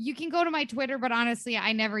 You can go to my Twitter, but honestly,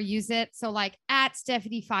 I never use it. So like at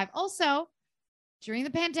SteffiD5. Also, during the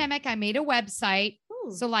pandemic, I made a website.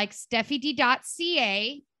 Ooh. So like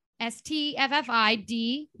SteffiD.ca,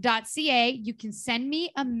 STFFID.ca. You can send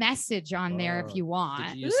me a message on there if you want.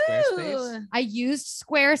 Did you use Squarespace? I used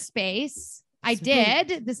Squarespace. I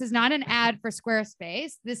did. This is not an ad for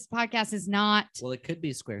Squarespace. This podcast is not. Well, it could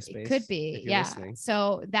be Squarespace. It could be. if you're Yeah. listening.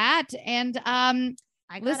 So that and I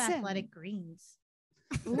got Listen. athletic greens.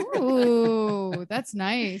 ooh, that's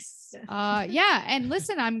nice. Yeah. And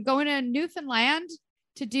listen, I'm going to Newfoundland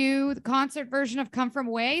to do the concert version of Come From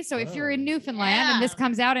Away. So if you're in Newfoundland and this Yeah.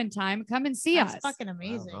 comes out in time, come and see That's us. fucking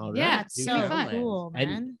amazing. all Yeah, right. it's so fun. cool,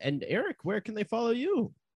 man. And Eric, where can they follow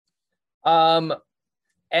you?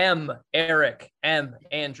 Eric M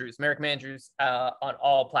Andrews, Merrick Andrews, on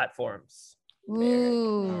all platforms.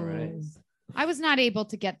 Ooh. All right. I was not able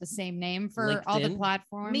to get the same name for all the LinkedIn?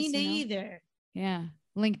 platforms. Me you know? neither. Yeah.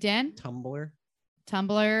 LinkedIn, Tumblr.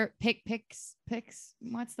 Tumblr, pics.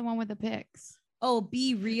 What's the one with the pics? Oh,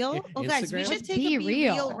 Be Real. Oh, guys, we Instagram? should What's take Be a Be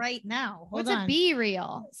Real? Real right now. Hold What's on. a Be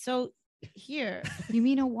Real? So here, You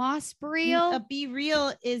mean a wasp reel? a Be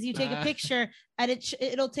Real is you take a picture and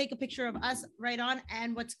it'll take a picture of us right on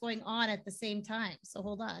and what's going on at the same time. So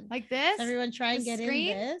hold on. Like this? Everyone try and The get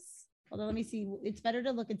screen? in this. Hold on, let me see. It's better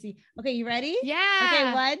to look and see. Okay, you ready? Yeah.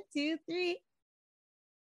 Okay, 1, 2, 3.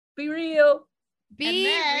 Be real. Be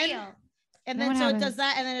then- real. And Then then what so it happens? does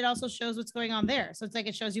that, and then it also shows what's going on there. So it's like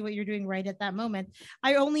it shows you what you're doing right at that moment.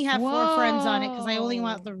 I only have 4 friends on it because I only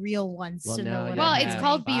want the real ones Well, to now know. you what Well, I'm it's doing.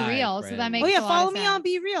 called Be 5 Real, so that friends. makes Oh yeah, a lot follow of me sense. on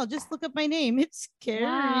Be Real. Just look up my name. It's scary.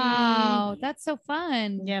 Wow, that's so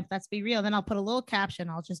fun. Yeah, that's Be Real. Then I'll put a little caption.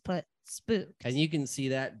 I'll just put spooked. And you can see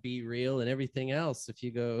that Be Real and everything else if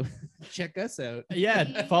you go check us out.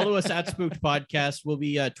 Yeah, follow us at Spooked Podcast. We'll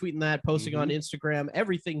be tweeting that, posting on Instagram,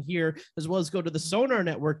 everything here, as well as go to the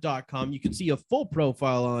sonarnetwork.com. You can see a full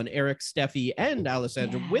profile on Eric, Steffi, and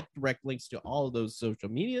Alessandra Yeah. with direct links to all of those social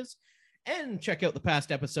medias. And check out the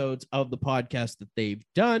past episodes of the podcast that they've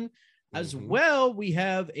done. As well, we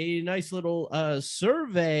have a nice little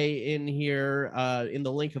survey in here in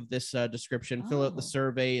the link of this description. Fill out the Oh.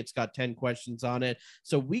 survey. It's got 10 questions on it.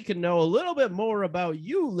 So we can know a little bit more about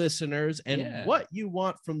you listeners and Yeah. what you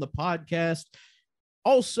want from the podcast.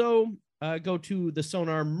 Also, go to the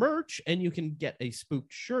Sonar merch and you can get a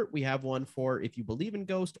spooked shirt. We have one for if you believe in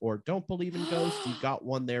ghosts or don't believe in ghosts. You've got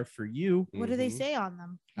one there for you. What do they Mhm. say on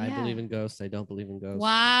them? I Yeah. believe in ghosts. I don't believe in ghosts.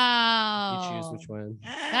 Wow. You choose which one.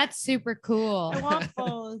 That's super cool. I want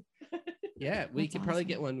both. Yeah, we That's could probably awesome.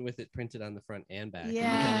 get one with it printed on the front and back.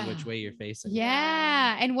 Yeah. Depending which way you're facing.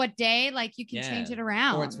 Yeah. And what day? Like you can change Yeah. it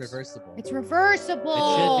around. Or it's reversible. It's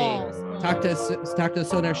reversible. It should be. Talk to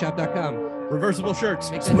sonarshop.com. Reversible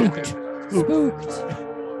shirts. Make that happen. Spooked.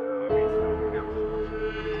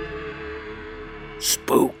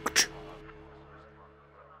 Spooked.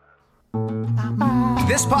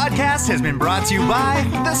 This podcast has been brought to you by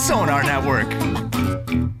the Sonar Network.